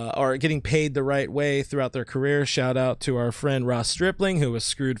or getting paid the right way throughout their career? Shout out to our friend Ross Stripling, who was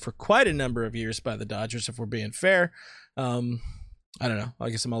screwed for quite a number of years by the Dodgers, if we're being fair. I don't know.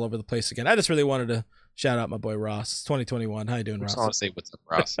 I guess I'm all over the place again. I just really wanted to shout out my boy Ross. It's 2021. How you doing, Ross? I want to say what's up,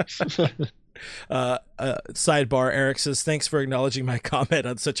 Ross. Sidebar, Eric says, thanks for acknowledging my comment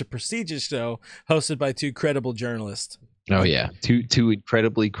on such a prestigious show hosted by two credible journalists. Oh yeah, two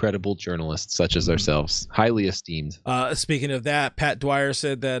incredibly credible journalists such as ourselves, highly esteemed. Speaking of that, Pat Dwyer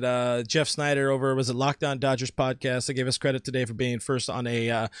said that Jeff Snyder was at Lockdown Dodgers podcast. They gave us credit today for being first on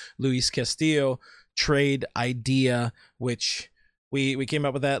a Luis Castillo trade idea, which we came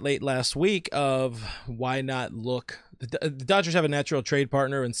up with that late last week. Of why not look? The Dodgers have a natural trade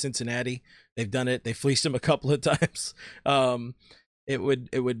partner in Cincinnati. They've done it. They fleeced him a couple of times. It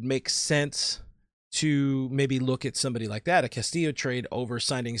would make sense to maybe look at somebody like that, a Castillo trade, over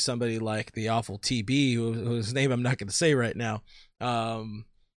signing somebody like the awful TB, whose name I'm not going to say right now. Tampa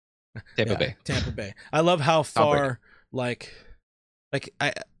Bay. I love how far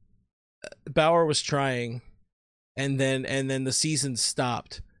Bauer was trying, and then the season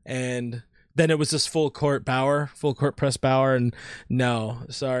stopped, and then it was just full court press Bauer, and no,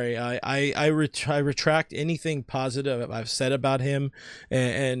 sorry, I retract anything positive I've said about him,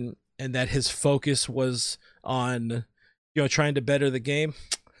 and that his focus was on, trying to better the game.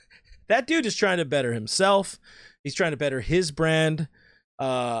 That dude is trying to better himself. He's trying to better his brand.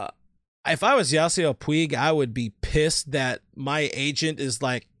 If I was Yasiel Puig, I would be pissed that my agent is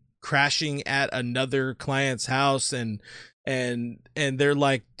like crashing at another client's house and they're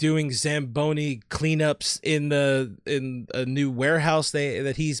like doing Zamboni cleanups in a new warehouse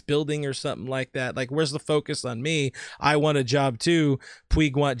that he's building or something like that. Like, where's the focus on me? I want a job too.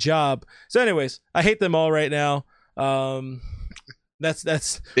 Puig want job. So anyways, I hate them all right now.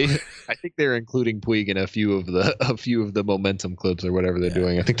 That's I think they're including Puig in a few of the momentum clips or whatever they're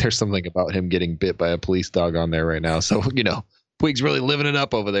doing. I think there's something about him getting bit by a police dog on there right now. So, Puig's really living it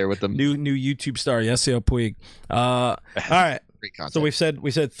up over there with them. New YouTube star, Yasiel Puig. All right. So we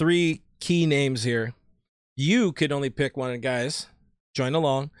said three key names here. You could only pick one, and guys, join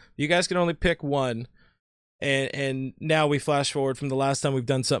along. You guys can only pick one. And now we flash forward from the last time we've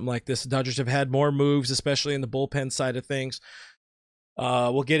done something like this. The Dodgers have had more moves, especially in the bullpen side of things.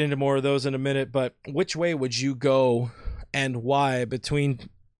 We'll get into more of those in a minute, but which way would you go and why between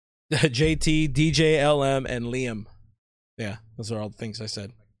JT, DJ, LM, and Liam? Yeah, those are all the things I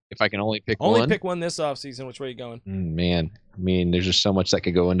said. If I can only pick one? Only pick one this offseason. Which way are you going? Man, I mean, there's just so much that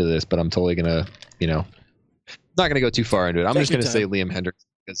could go into this, but I'm totally going to, not going to go too far into it. I'm just going to say Liam Hendricks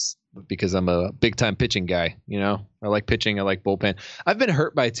because I'm a big-time pitching guy, I like pitching. I like bullpen. I've been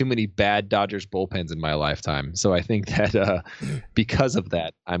hurt by too many bad Dodgers bullpens in my lifetime, so I think that because of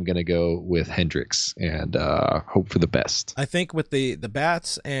that, I'm going to go with Hendricks and hope for the best. I think with the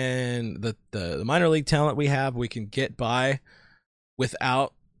bats and the minor league talent we have, we can get by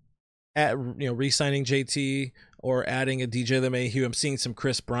without re-signing JT or adding a DJ LeMahieu. I'm seeing some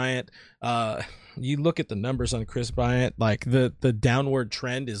Chris Bryant. You look at the numbers on Chris Bryant, like the downward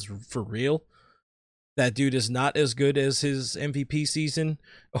trend is for real. That dude is not as good as his MVP season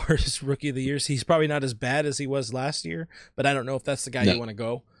or his Rookie of the Year. He's probably not as bad as he was last year, but I don't know if that's the guy you want to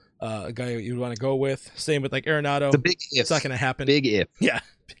go. A guy you want to go with. Same with like Arenado. It's a big if. It's not going to happen. Big if. Yeah.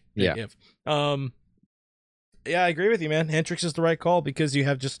 Big if. Yeah, I agree with you, man. Hendricks is the right call because you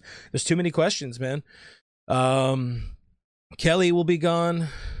have there's too many questions, man. Kelly will be gone.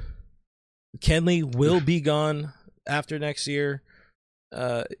 Kenley will be gone after next year.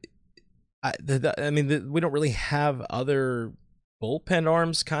 We don't really have other bullpen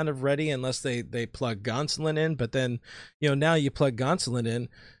arms kind of ready unless they plug Gonsolin in. But then, now you plug Gonsolin in.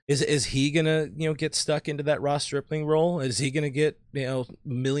 Is he gonna get stuck into that Ross Stripling role? Is he gonna get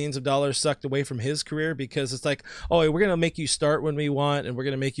millions of dollars sucked away from his career because it's like, oh, we're gonna make you start when we want and we're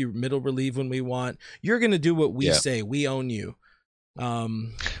gonna make you middle relieve when we want. You're gonna do what we say. We own you.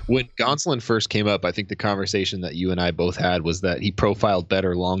 When Gonsolin first came up, I think the conversation that you and I both had was that he profiled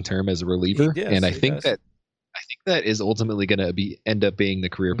better long term as a reliever, and I think that is ultimately going to end up being the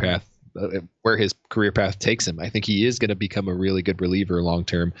career path where his career path takes him. I think he is going to become a really good reliever long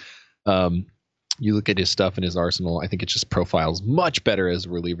term. You look at his stuff in his arsenal, I think it just profiles much better as a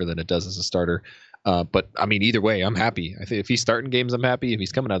reliever than it does as a starter. But I mean, either way, I'm happy. I think if he's starting games, I'm happy. If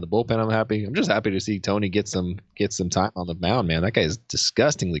he's coming out of the bullpen, I'm happy. I'm just happy to see Tony get some time on the mound, man. That guy is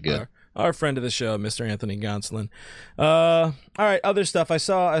disgustingly good. Our friend of the show, Mr. Anthony Gonsolin. All right, other stuff.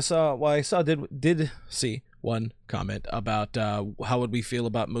 Did see one comment about how would we feel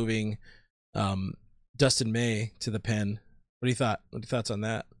about moving Dustin May to the pen. What do you thought? What are your thoughts on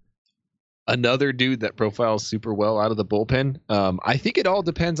that? Another dude that profiles super well out of the bullpen. I think it all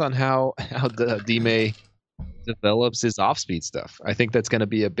depends on how the D-May develops his off-speed stuff. I think that's going to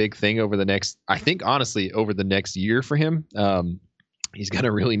be a big thing over the next year for him. He's going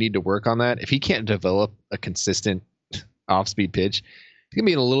to really need to work on that. If he can't develop a consistent off-speed pitch, he's going to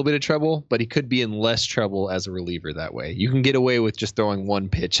be in a little bit of trouble, but he could be in less trouble as a reliever that way. You can get away with just throwing one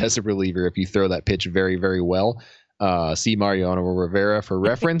pitch as a reliever if you throw that pitch very, very well. See Mariano Rivera for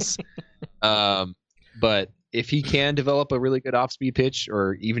reference. But if he can develop a really good off-speed pitch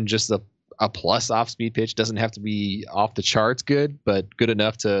or even just a plus off-speed pitch, doesn't have to be off the charts good, but good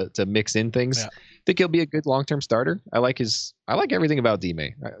enough to mix in things. Yeah. I think he'll be a good long-term starter. I like everything about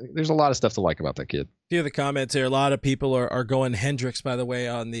D-May. There's a lot of stuff to like about that kid. A few of the comments here, a lot of people are going Hendricks, by the way,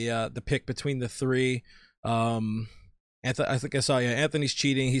 on the pick between the three. I think I saw you. Anthony's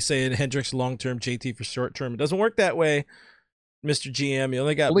cheating. He's saying Hendricks long-term, JT for short-term. It doesn't work that way, Mr. GM. You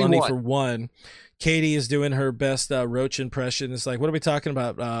only got money for one. Katie is doing her best Roach impression. It's like, what are we talking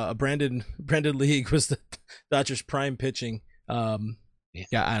about? Brandon League was the Dodgers' prime pitching.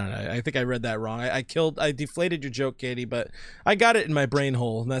 Yeah, I don't know. I think I read that wrong. I deflated your joke, Katie, but I got it in my brain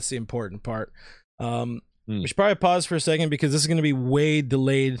hole, and that's the important part. We should probably pause for a second because this is going to be way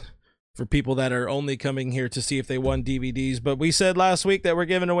delayed for people that are only coming here to see if they won DVDs. But we said last week that we're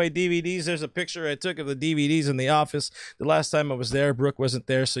giving away DVDs. There's a picture I took of the DVDs in the office. The last time I was there, Brooke wasn't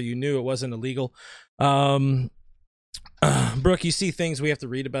there, so you knew it wasn't illegal. Brooke, you see things we have to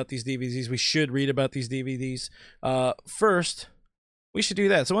read about these DVDs. We should read about these DVDs. First, we should do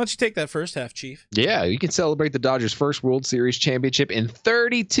that. So why don't you take that first half, Chief? Yeah, you can celebrate the Dodgers' first World Series championship in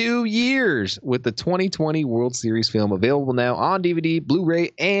 32 years with the 2020 World Series film available now on DVD,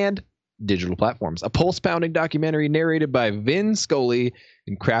 Blu-ray, and digital platforms. A pulse-pounding documentary narrated by Vin Scully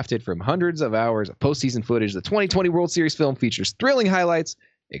and crafted from hundreds of hours of postseason footage. The 2020 World Series film features thrilling highlights,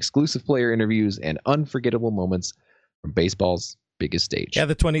 exclusive player interviews, and unforgettable moments from baseball's biggest stage. Yeah,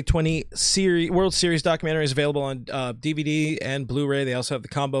 the 2020 World Series documentary is available on DVD and Blu-ray. They also have the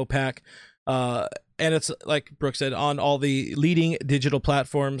combo pack. And it's, like Brooke said, on all the leading digital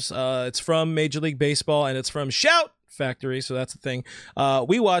platforms. It's from Major League Baseball, and it's from Shout Factory, so that's the thing.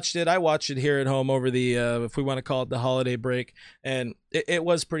 We watched it. I watched it here at home over the, if we want to call it the holiday break, and it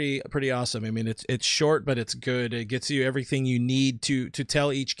was pretty awesome. I mean, it's short, but it's good. It gets you everything you need to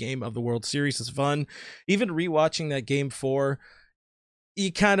tell each game of the World Series. It's fun. Even rewatching that Game 4, you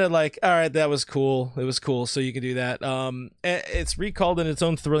kind of like, all right, that was cool. It was cool, so you can do that. It's recalled in its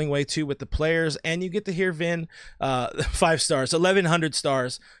own thrilling way, too, with the players, and you get to hear Vin, 5 stars, 1,100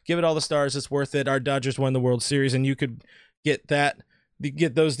 stars. Give it all the stars. It's worth it. Our Dodgers won the World Series, and you could get those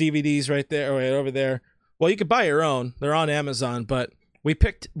DVDs right there, right over there. Well, you could buy your own. They're on Amazon, but we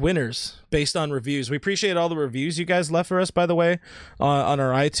picked winners based on reviews. We appreciate all the reviews you guys left for us, by the way, on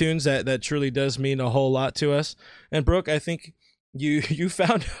our iTunes. That truly does mean a whole lot to us. And, Brooke, I think you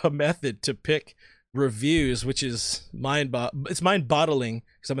found a method to pick reviews, which is it's mind-boggling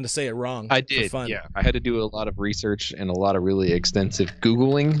because I'm going to say it wrong. I did, for fun. yeah. I had to do a lot of research and a lot of really extensive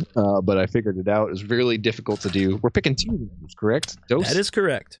Googling, but I figured it out. It was really difficult to do. We're picking 2 numbers, correct? Dose? That is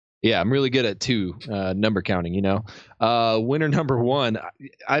correct. Yeah, I'm really good at 2 number counting, winner number 1.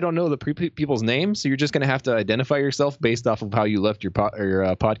 I don't know the people's names, so you're just going to have to identify yourself based off of how you left your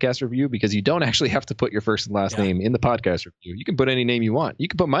podcast review, because you don't actually have to put your first and last name in the podcast review. You can put any name you want. You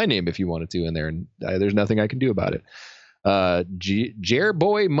can put my name if you wanted to in there, and there's nothing I can do about it.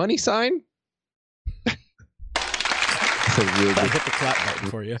 Jerboy money sign. Hit the clap button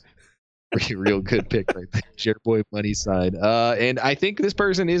for you. Real good pick right there. Jerboy money sign. And I think this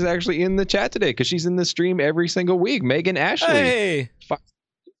person is actually in the chat today because she's in the stream every single week. Megan Ashley. Hey.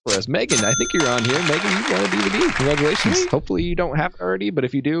 For us. Megan, I think you're on here. Megan, you want a DVD. Congratulations. Sweet. Hopefully you don't have it already, but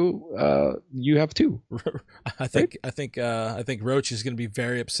if you do, you have 2. I think Roach is going to be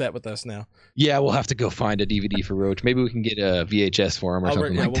very upset with us now. Yeah, we'll have to go find a DVD for Roach. Maybe we can get a VHS for him or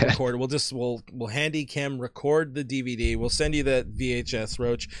something like that. We'll record it. We'll handy cam record the DVD. We'll send you that VHS,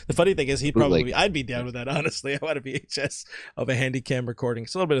 Roach. The funny thing is I'd be down with that, honestly. I want a VHS of a handy cam recording.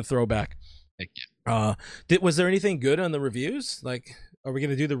 It's a little bit of throwback. Was there anything good on the reviews? Like, are we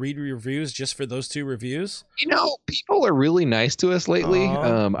going to do the read reviews just for those 2 reviews? People are really nice to us lately.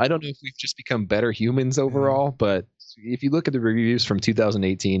 I don't know if we've just become better humans overall, but if you look at the reviews from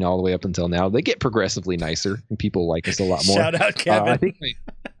 2018 all the way up until now, they get progressively nicer, and people like us a lot more. Shout out Kevin. I think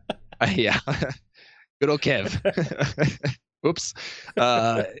yeah. Good old Kev. Oops.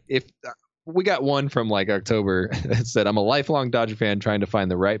 If we got one from like October that said, I'm a lifelong Dodger fan trying to find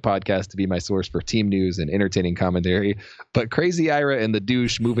the right podcast to be my source for team news and entertaining commentary. But Crazy Ira and the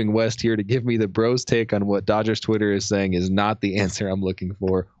douche moving west here to give me the bros take on what Dodgers Twitter is saying is not the answer I'm looking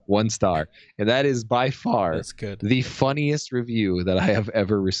for. 1 star. And that is by far the funniest review that I have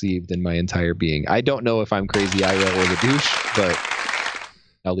ever received in my entire being. I don't know if I'm Crazy Ira or the douche, but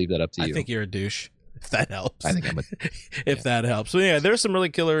I'll leave that up to you. I think you're a douche. If that helps. I think I'm that helps. So yeah, there's some really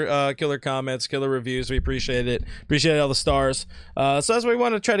killer comments, killer reviews. We appreciate it. Appreciate all the stars. So as we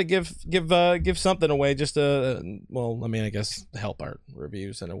want to try to give something away, just I guess help our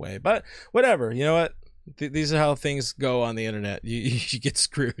reviews in a way. But whatever, you know what? These are how things go on the internet. You get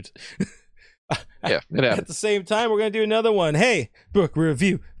screwed. Yeah, it happens. At the same time, we're gonna do another one. Hey, book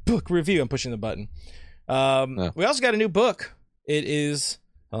review. I'm pushing the button. We also got a new book. It is.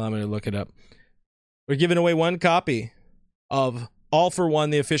 Well, I'm gonna look it up. We're giving away 1 copy of All for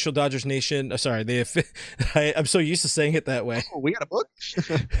One, the official Dodgers Nation. I'm so used to saying it that way. Oh, we got a book.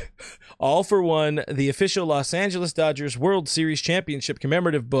 All for One, the official Los Angeles Dodgers World Series Championship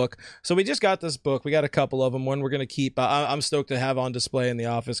commemorative book. So we just got this book. We got a couple of them. One we're going to keep. I'm stoked to have on display in the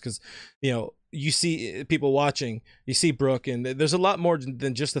office because, you see people watching, you see Brooke, and there's a lot more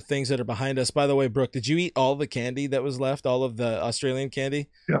than just the things that are behind us. By the way, Brooke, did you eat all the candy that was left, all of the Australian candy?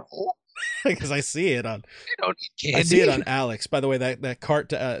 Yeah. Because I see it on. You don't eat candy. I see it on Alex. By the way, that cart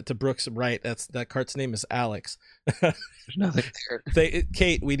to Brooke's right. That cart's name is Alex. There's nothing there.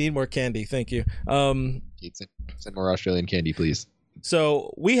 Kate, we need more candy. Thank you. Kate, send more Australian candy, please.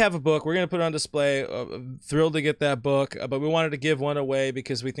 So we have a book. We're going to put it on display. Thrilled to get that book, but we wanted to give one away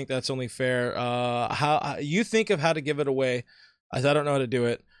because we think that's only fair. How you think of how to give it away? I don't know how to do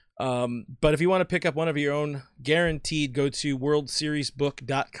it. But if you want to pick up one of your own, guaranteed, go to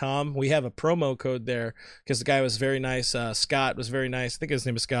worldseriesbook.com. We have a promo code there because the guy was very nice. Scott was very nice. I think his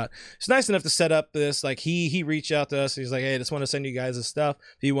name is Scott. He's nice enough to set up this. Like he reached out to us. He's like, hey, I just want to send you guys this stuff.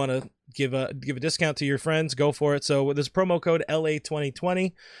 If you want to give a discount to your friends, go for it. So with this promo code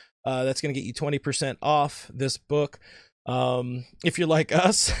LA2020, that's going to get you 20% off this book. If you're like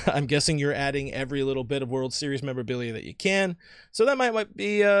us, I'm guessing you're adding every little bit of World Series memorabilia that you can. So that might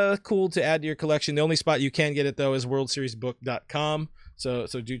be cool to add to your collection. The only spot you can get it though is worldseriesbook.com. So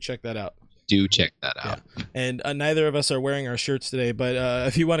do check that out. Do check that out. Yeah. And neither of us are wearing our shirts today, but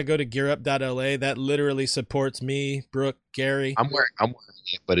if you want to go to gearup.la, that literally supports me, Brooke, Gary. I'm wearing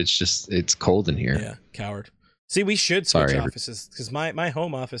it, but it's cold in here. Yeah, coward. See, we should switch offices because my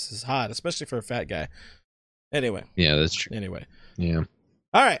home office is hot, especially for a fat guy. Anyway. Yeah, that's true. Anyway. Yeah.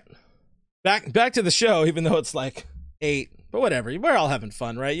 All right. Back to the show, even though it's like 8, but whatever. We're all having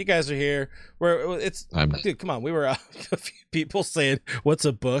fun, right? You guys are here. Dude, come on. We were a few people saying, "What's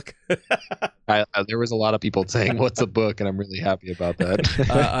a book?" There was a lot of people saying, "What's a book?" and I'm really happy about that.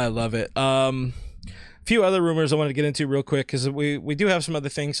 I love it. A few other rumors I want to get into real quick because we do have some other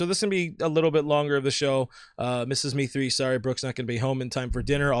things. So this is going to be a little bit longer of the show. Mrs. Me 3, sorry, Brooke's not going to be home in time for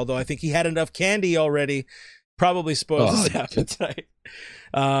dinner, although I think he had enough candy already. Probably spoiled his appetite.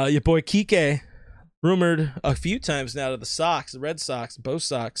 Your boy Kike, rumored a few times now to the Sox, the Red Sox, both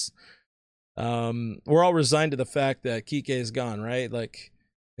Sox. we're all resigned to the fact that Kike is gone, right? Like,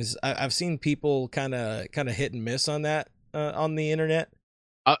 I've seen people kind of hit and miss on that on the internet.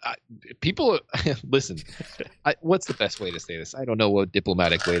 People listen. What's the best way to say this? I don't know what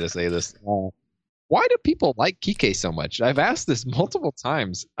diplomatic way to say this. Why do people like Kike so much? I've asked this multiple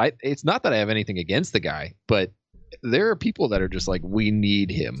times. It's not that I have anything against the guy, but there are people that are just like, we need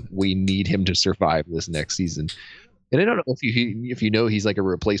him. We need him to survive this next season. And I don't know if you know he's like a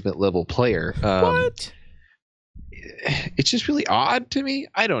replacement level player. What? It's just really odd to me.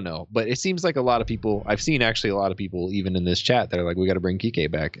 I don't know, but it seems like a lot of people. I've seen actually a lot of people, even in this chat, that are like, we got to bring Kike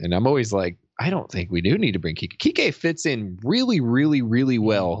back. And I'm always like, I don't think we do need to bring Kike. Kike fits in really, really, really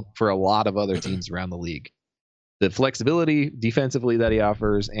well for a lot of other teams around the league. The flexibility defensively that he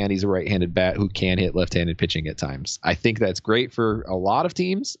offers, and he's a right-handed bat who can hit left-handed pitching at times. I think that's great for a lot of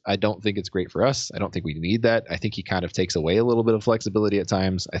teams. I don't think it's great for us. I don't think we need that. I think he kind of takes away a little bit of flexibility at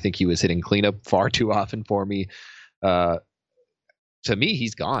times. I think he was hitting cleanup far too often for me. To me,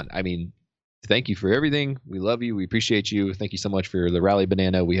 he's gone. I mean, thank you for everything. We love you. We appreciate you. Thank you so much for the rally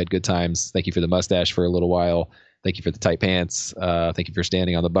banana. We had good times. Thank you for the mustache for a little while. Thank you for the tight pants. Thank you for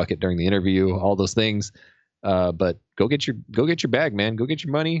standing on the bucket during the interview. All those things. But go get your bag, man. Go get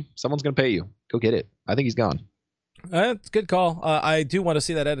your money. Someone's gonna pay you. Go get it. I think he's gone. That's a good call. I do want to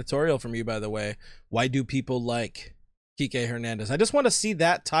see that editorial from you, by the way. Why do people like Kike Hernandez? I just want to see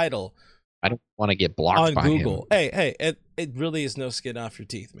that title. I don't want to get blocked on by Google. him. Hey, it really is no skin off your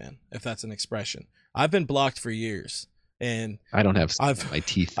teeth, man. If that's an expression, I've been blocked for years, and I don't have my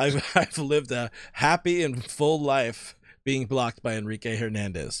teeth. I've lived a happy and full life being blocked by Enrique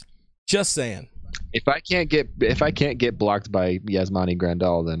Hernandez. Just saying. If I can't get blocked by Yasmani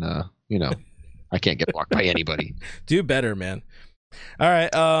Grandal, then I can't get blocked by anybody. Do better, man. All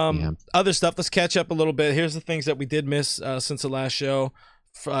right. Other stuff. Let's catch up a little bit. Here's the things that we did miss since the last show.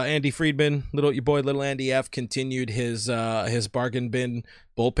 Andy Friedman, your boy Little Andy F, continued his bargain bin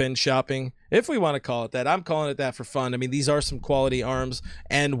bullpen shopping, if we want to call it that. I'm calling it that for fun. I mean, these are some quality arms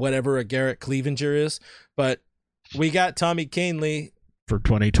and whatever a Garrett Cleavinger is, but we got Tommy Kahnle for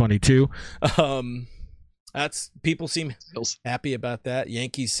 2022. That's people seem happy about that.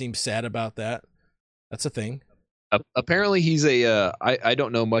 Yankees seem sad about that. That's a thing. Apparently he's I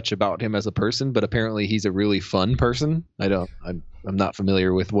don't know much about him as a person, but apparently he's a really fun person. I'm not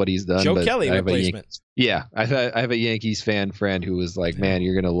familiar with what he's done. Joe Kelly replacement. I have a Yankees fan friend who was like, man,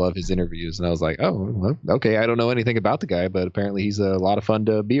 you're gonna love his interviews, and I was like, oh, well, okay. I don't know anything about the guy, but apparently he's a lot of fun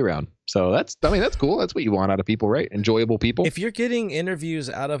to be around. So that's cool. That's what you want out of people, right? Enjoyable people. If you're getting interviews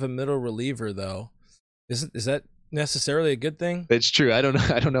out of a middle reliever, though, is that necessarily a good thing? It's true. I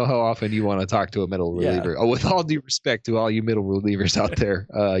don't know how often you want to talk to a middle reliever. Oh, with all due respect to all you middle relievers out there,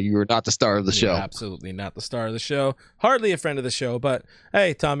 you are not the star of the show. Absolutely not the star of the show. Hardly a friend of the show, but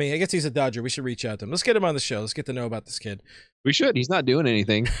hey, Tommy, I guess he's a Dodger. We should reach out to him. Let's get him on the show. Let's get to know about this kid. We should. He's not doing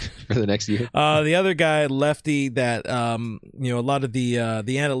anything for the next year. The other guy, lefty, that a lot of the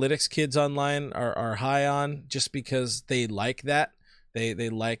analytics kids online are high on, just because they like that. They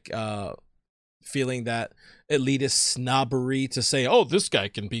like feeling that elitist snobbery to say, oh, this guy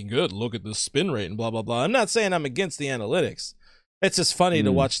can be good, look at the spin rate and blah blah blah. I'm not saying I'm against the analytics. It's just funny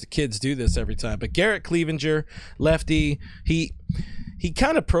to watch the kids do this every time. But Garrett Cleavinger, lefty, he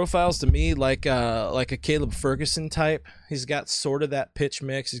kind of profiles to me like a Caleb Ferguson type. He's got sort of that pitch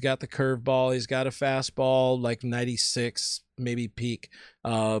mix. He's got the curveball. He's got a fastball like 96, maybe peak.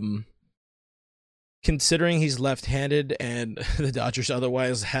 Considering he's left-handed and the Dodgers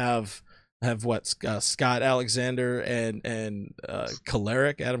otherwise have what, Scott Alexander and Adam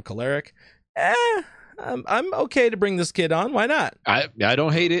Kolarek. I'm okay to bring this kid on. Why not? I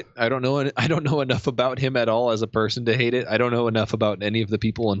don't hate it. I don't know enough about him at all as a person to hate it. I don't know enough about any of the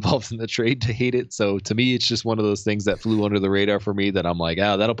people involved in the trade to hate it. So to me, it's just one of those things that flew under the radar for me that I'm like,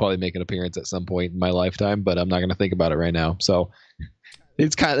 that'll probably make an appearance at some point in my lifetime, but I'm not going to think about it right now. So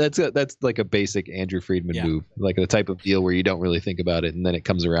it's kind of that's like a basic Andrew Friedman move, like the type of deal where you don't really think about it, and then it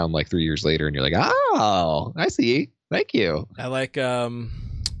comes around like 3 years later, and you're like, oh, I see. Thank you. I like or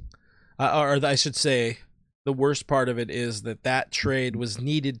I should say, the worst part of it is that trade was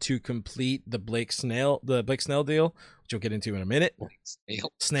needed to complete the Blake Snell deal, which we'll get into in a minute.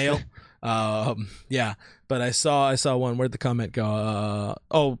 Snail. But I saw one. Where'd the comment go?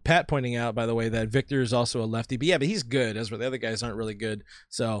 Pat pointing out, by the way, that Victor is also a lefty. But he's good, as where the other guys aren't really good.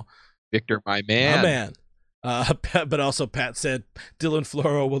 So Victor, my man. But also Pat said Dylan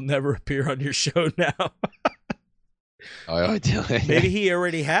Floro will never appear on your show now. Maybe he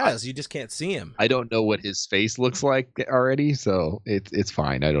already has. You just can't see him. I don't know what his face looks like already, so it's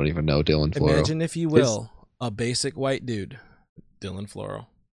fine. I don't even know Dylan Floro. Imagine, if you will, a basic white dude, Dylan Floro.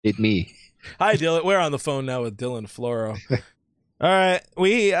 It me. Hi, Dylan. We're on the phone now with Dylan Floro. All right,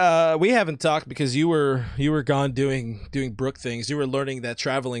 we haven't talked because you were gone doing Brook things. You were learning that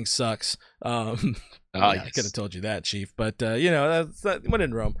traveling sucks. Yes. I could have told you that, Chief. But that when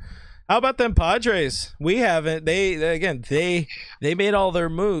in Rome. How about them Padres? We haven't. They made all their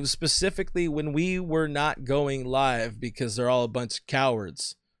moves specifically when we were not going live because they're all a bunch of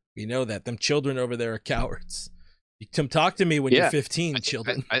cowards. We know that them children over there are cowards. You come talk to me when you're 15,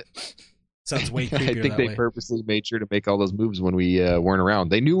 children. Sounds way creepier. I think they purposely made sure to make all those moves when we weren't around.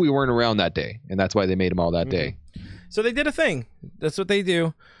 They knew we weren't around that day, and that's why they made them all that day. So they did a thing. That's what they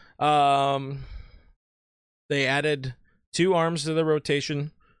do. They added 2 arms to the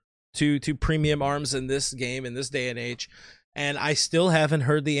rotation, two premium arms in this game, in this day and age. And I still haven't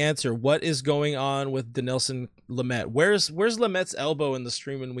heard the answer. What is going on with Dinelson Lamet? Where's Lamet's elbow in the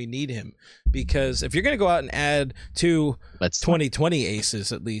stream when we need him? Because if you're going to go out and add 2 2020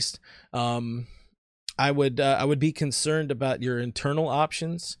 aces at least, I would be concerned about your internal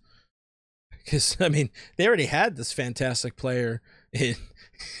options. Because I mean, they already had this fantastic player in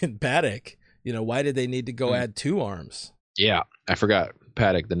Paddock. Why did they need to go add 2 arms? Yeah, I forgot.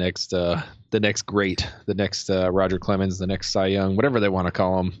 Paddock, the next great, the next Roger Clemens, the next Cy Young, whatever they want to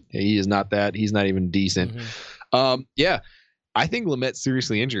call him. He is not that. He's not even decent. I think Lamet's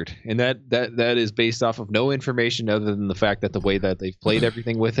seriously injured, and that is based off of no information other than the fact that the way that they've played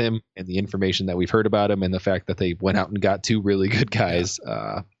everything with him, and the information that we've heard about him, and the fact that they went out and got 2 really good guys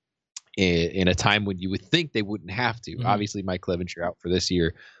in a time when you would think they wouldn't have to. Obviously, Mike Clevenger out for this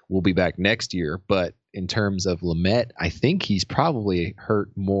year. We'll be back next year, but in terms of Lamet, I think he's probably hurt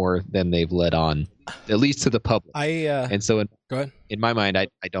more than they've let on, at least to the public. And so go ahead. In my mind, I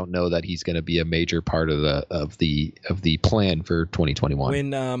don't know that he's going to be a major part of the plan for 2021.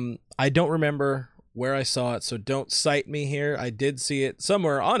 When I don't remember where I saw it, so don't cite me here. I did see it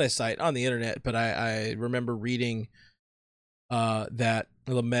somewhere on a site on the internet, but I remember reading that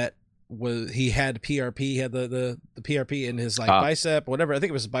Lamet he had PRP, he had the PRP in his bicep, whatever. I think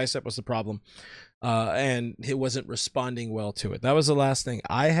it was his bicep was the problem. And it wasn't responding well to it. That was the last thing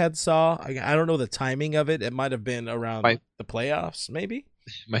I saw. I don't know the timing of it. It might have been around the playoffs, maybe.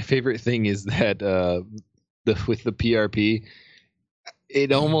 My favorite thing is that with the PRP,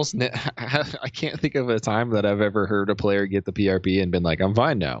 it almost I can't think of a time that I've ever heard a player get the PRP and been like, "I'm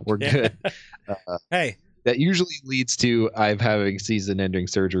fine now, we're good." Hey. That usually leads to having season-ending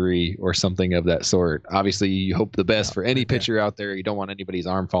surgery or something of that sort. Obviously, you hope the best for any pitcher out there. You don't want anybody's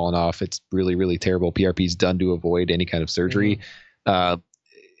arm falling off. It's really, really terrible. PRP is done to avoid any kind of surgery.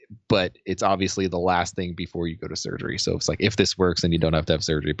 But it's obviously the last thing before you go to surgery. So it's like, if this works, then you don't have to have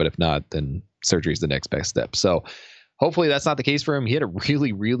surgery. But if not, then surgery is the next best step. So hopefully that's not the case for him. He had a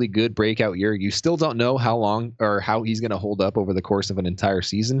really, really good breakout year. You still don't know how long or how he's going to hold up over the course of an entire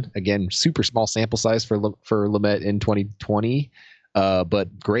season. Again, super small sample size for Lamet in 2020,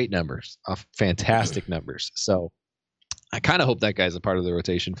 but great numbers, fantastic numbers. So I kind of hope that guy's a part of the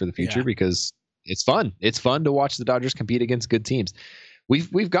rotation for the future because it's fun. It's fun to watch the Dodgers compete against good teams.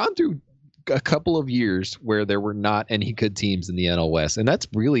 We've gone through a couple of years where there were not any good teams in the NL West, and that's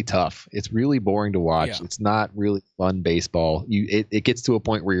really tough. It's really boring to watch. It's not really fun baseball. It gets to a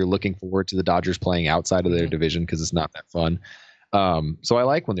point where you're looking forward to the Dodgers playing outside of their division because it's not that fun. So I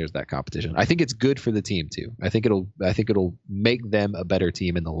like when there's that competition. I think it's good for the team too. I think it'll make them a better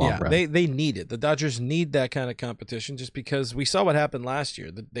team in the long run. They need it. The Dodgers need that kind of competition just because we saw what happened last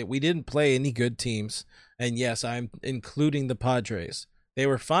year. That we didn't play any good teams, and yes, I'm including the Padres. They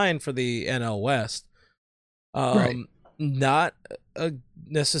were fine for the NL West. Not a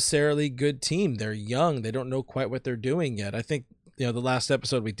necessarily good team. They're young. They don't know quite what they're doing yet. I think, the last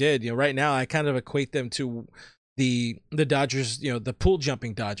episode we did, right now I kind of equate them to the Dodgers, the pool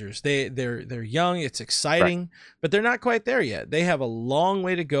jumping Dodgers. They're young. It's exciting, but they're not quite there yet. They have a long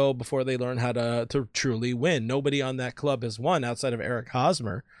way to go before they learn how to truly win. Nobody on that club has won outside of Eric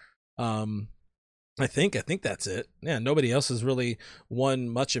Hosmer. I think that's it. Yeah, nobody else has really won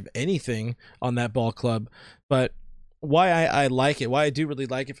much of anything on that ball club. But why I like it, why I do really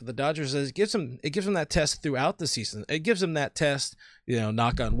like it for the Dodgers is it gives them that test throughout the season. It gives them that test,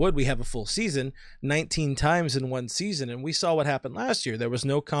 knock on wood, we have a full season 19 times in one season, and we saw what happened last year. There was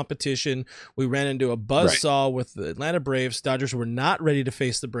no competition. We ran into a buzzsaw with the Atlanta Braves. Dodgers were not ready to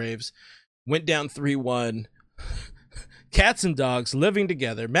face the Braves. Went down 3-1. Cats and dogs living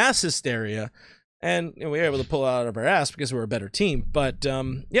together, mass hysteria. And we were able to pull it out of our ass because we're a better team. But,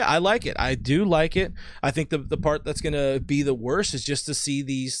 I like it. I do like it. I think the part that's going to be the worst is just to see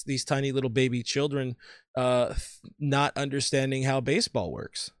these tiny little baby children not understanding how baseball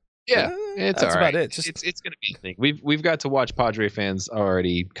works. Yeah, it's that's all right. about it. It's going to be a thing. We've got to watch Padre fans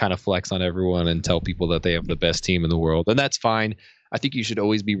already kind of flex on everyone and tell people that they have the best team in the world, and that's fine. I think you should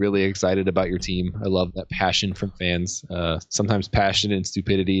always be really excited about your team. I love that passion from fans. Sometimes passion and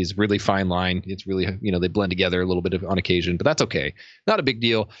stupidity is a really fine line. It's really, they blend together a little bit on occasion, but that's okay. Not a big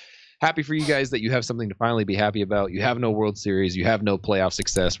deal. Happy for you guys that you have something to finally be happy about. You have no World Series. You have no playoff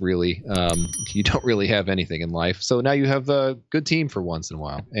success, really. You don't really have anything in life. So now you have a good team for once in a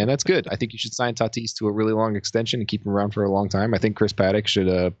while, and that's good. I think you should sign Tatis to a really long extension and keep him around for a long time. I think Chris Paddock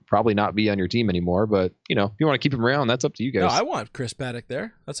should probably not be on your team anymore, but, if you want to keep him around, that's up to you guys. No, I want Chris Paddock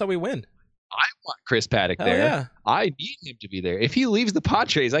there. That's how we win. I want Chris Paddock Hell there. yeah. I need him to be there. If he leaves the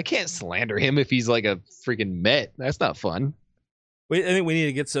Padres, I can't slander him if he's like a freaking Met. That's not fun. I think we need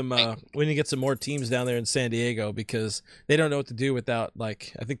to get some. We need to get some more teams down there in San Diego because they don't know what to do without. I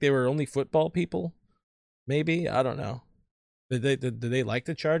think they were only football people. Maybe I don't know. Did they like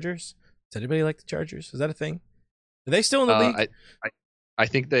the Chargers? Does anybody like the Chargers? Is that a thing? Are they still in the league? I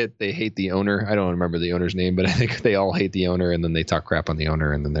think that they hate the owner. I don't remember the owner's name, but I think they all hate the owner, and then they talk crap on the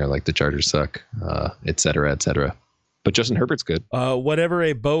owner, and then they're like the Chargers suck, et cetera, et cetera. But Justin Herbert's good. Whatever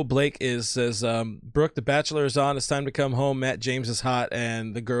a Bo Blake is says, Brooke, the Bachelor is on. It's time to come home. Matt James is hot,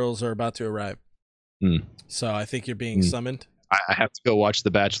 and the girls are about to arrive. So I think you're being summoned. I have to go watch The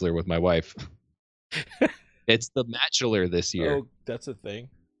Bachelor with my wife. It's The Bachelor this year. Oh, that's a thing.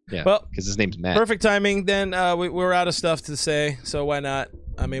 Yeah, well, because his name's Matt. Perfect timing. Then we're out of stuff to say, so why not?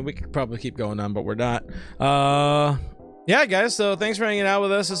 I mean, we could probably keep going on, but we're not. Yeah, guys, so thanks for hanging out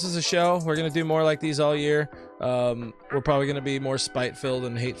with us. This is a show. We're going to do more like these all year. We're probably going to be more spite-filled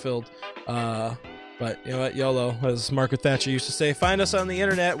and hate-filled. But you know what? YOLO, as Margaret Thatcher used to say. Find us on the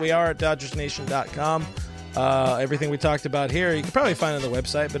internet. We are at DodgersNation.com. Everything we talked about here, you can probably find on the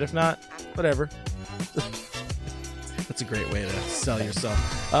website, but if not, whatever. That's a great way to sell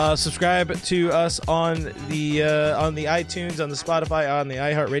yourself. Subscribe to us on the iTunes, on the Spotify, on the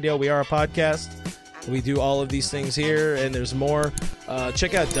iHeartRadio. We are a podcast. We do all of these things here, and there's more.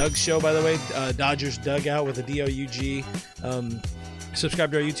 Check out Doug's show, by the way, Dodgers Dugout with a D-O-U-G.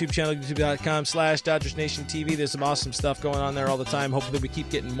 Subscribe to our YouTube channel, youtube.com/DodgersNationTV. There's some awesome stuff going on there all the time. Hopefully we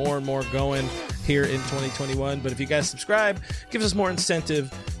keep getting more and more going here in 2021. But if you guys subscribe, it gives us more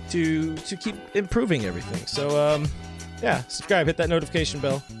incentive to keep improving everything. So, yeah, subscribe, hit that notification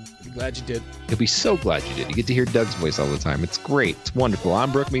bell. I'll be glad you did. You'll be so glad you did. You get to hear Doug's voice all the time. It's great. It's wonderful.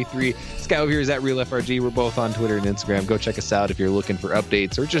 I'm BrookMe3. This guy over here is at RealFRG. We're both on Twitter and Instagram. Go check us out if you're looking for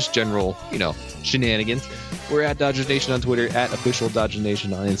updates or just general, shenanigans. We're at Dodgers Nation on Twitter, at official Dodgers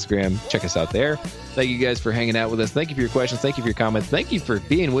Nation on Instagram. Check us out there. Thank you guys for hanging out with us. Thank you for your questions. Thank you for your comments. Thank you for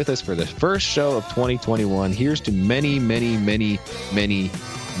being with us for the first show of 2021. Here's to many, many, many, many,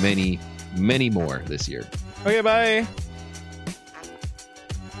 many, many more this year. Okay, bye.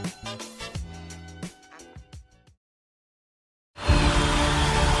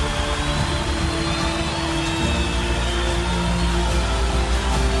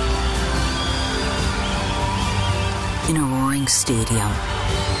 In a roaring stadium,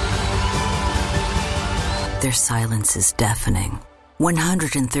 their silence is deafening.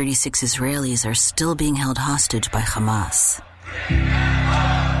 136 Israelis are still being held hostage by Hamas.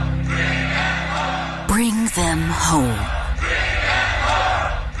 Bring them home.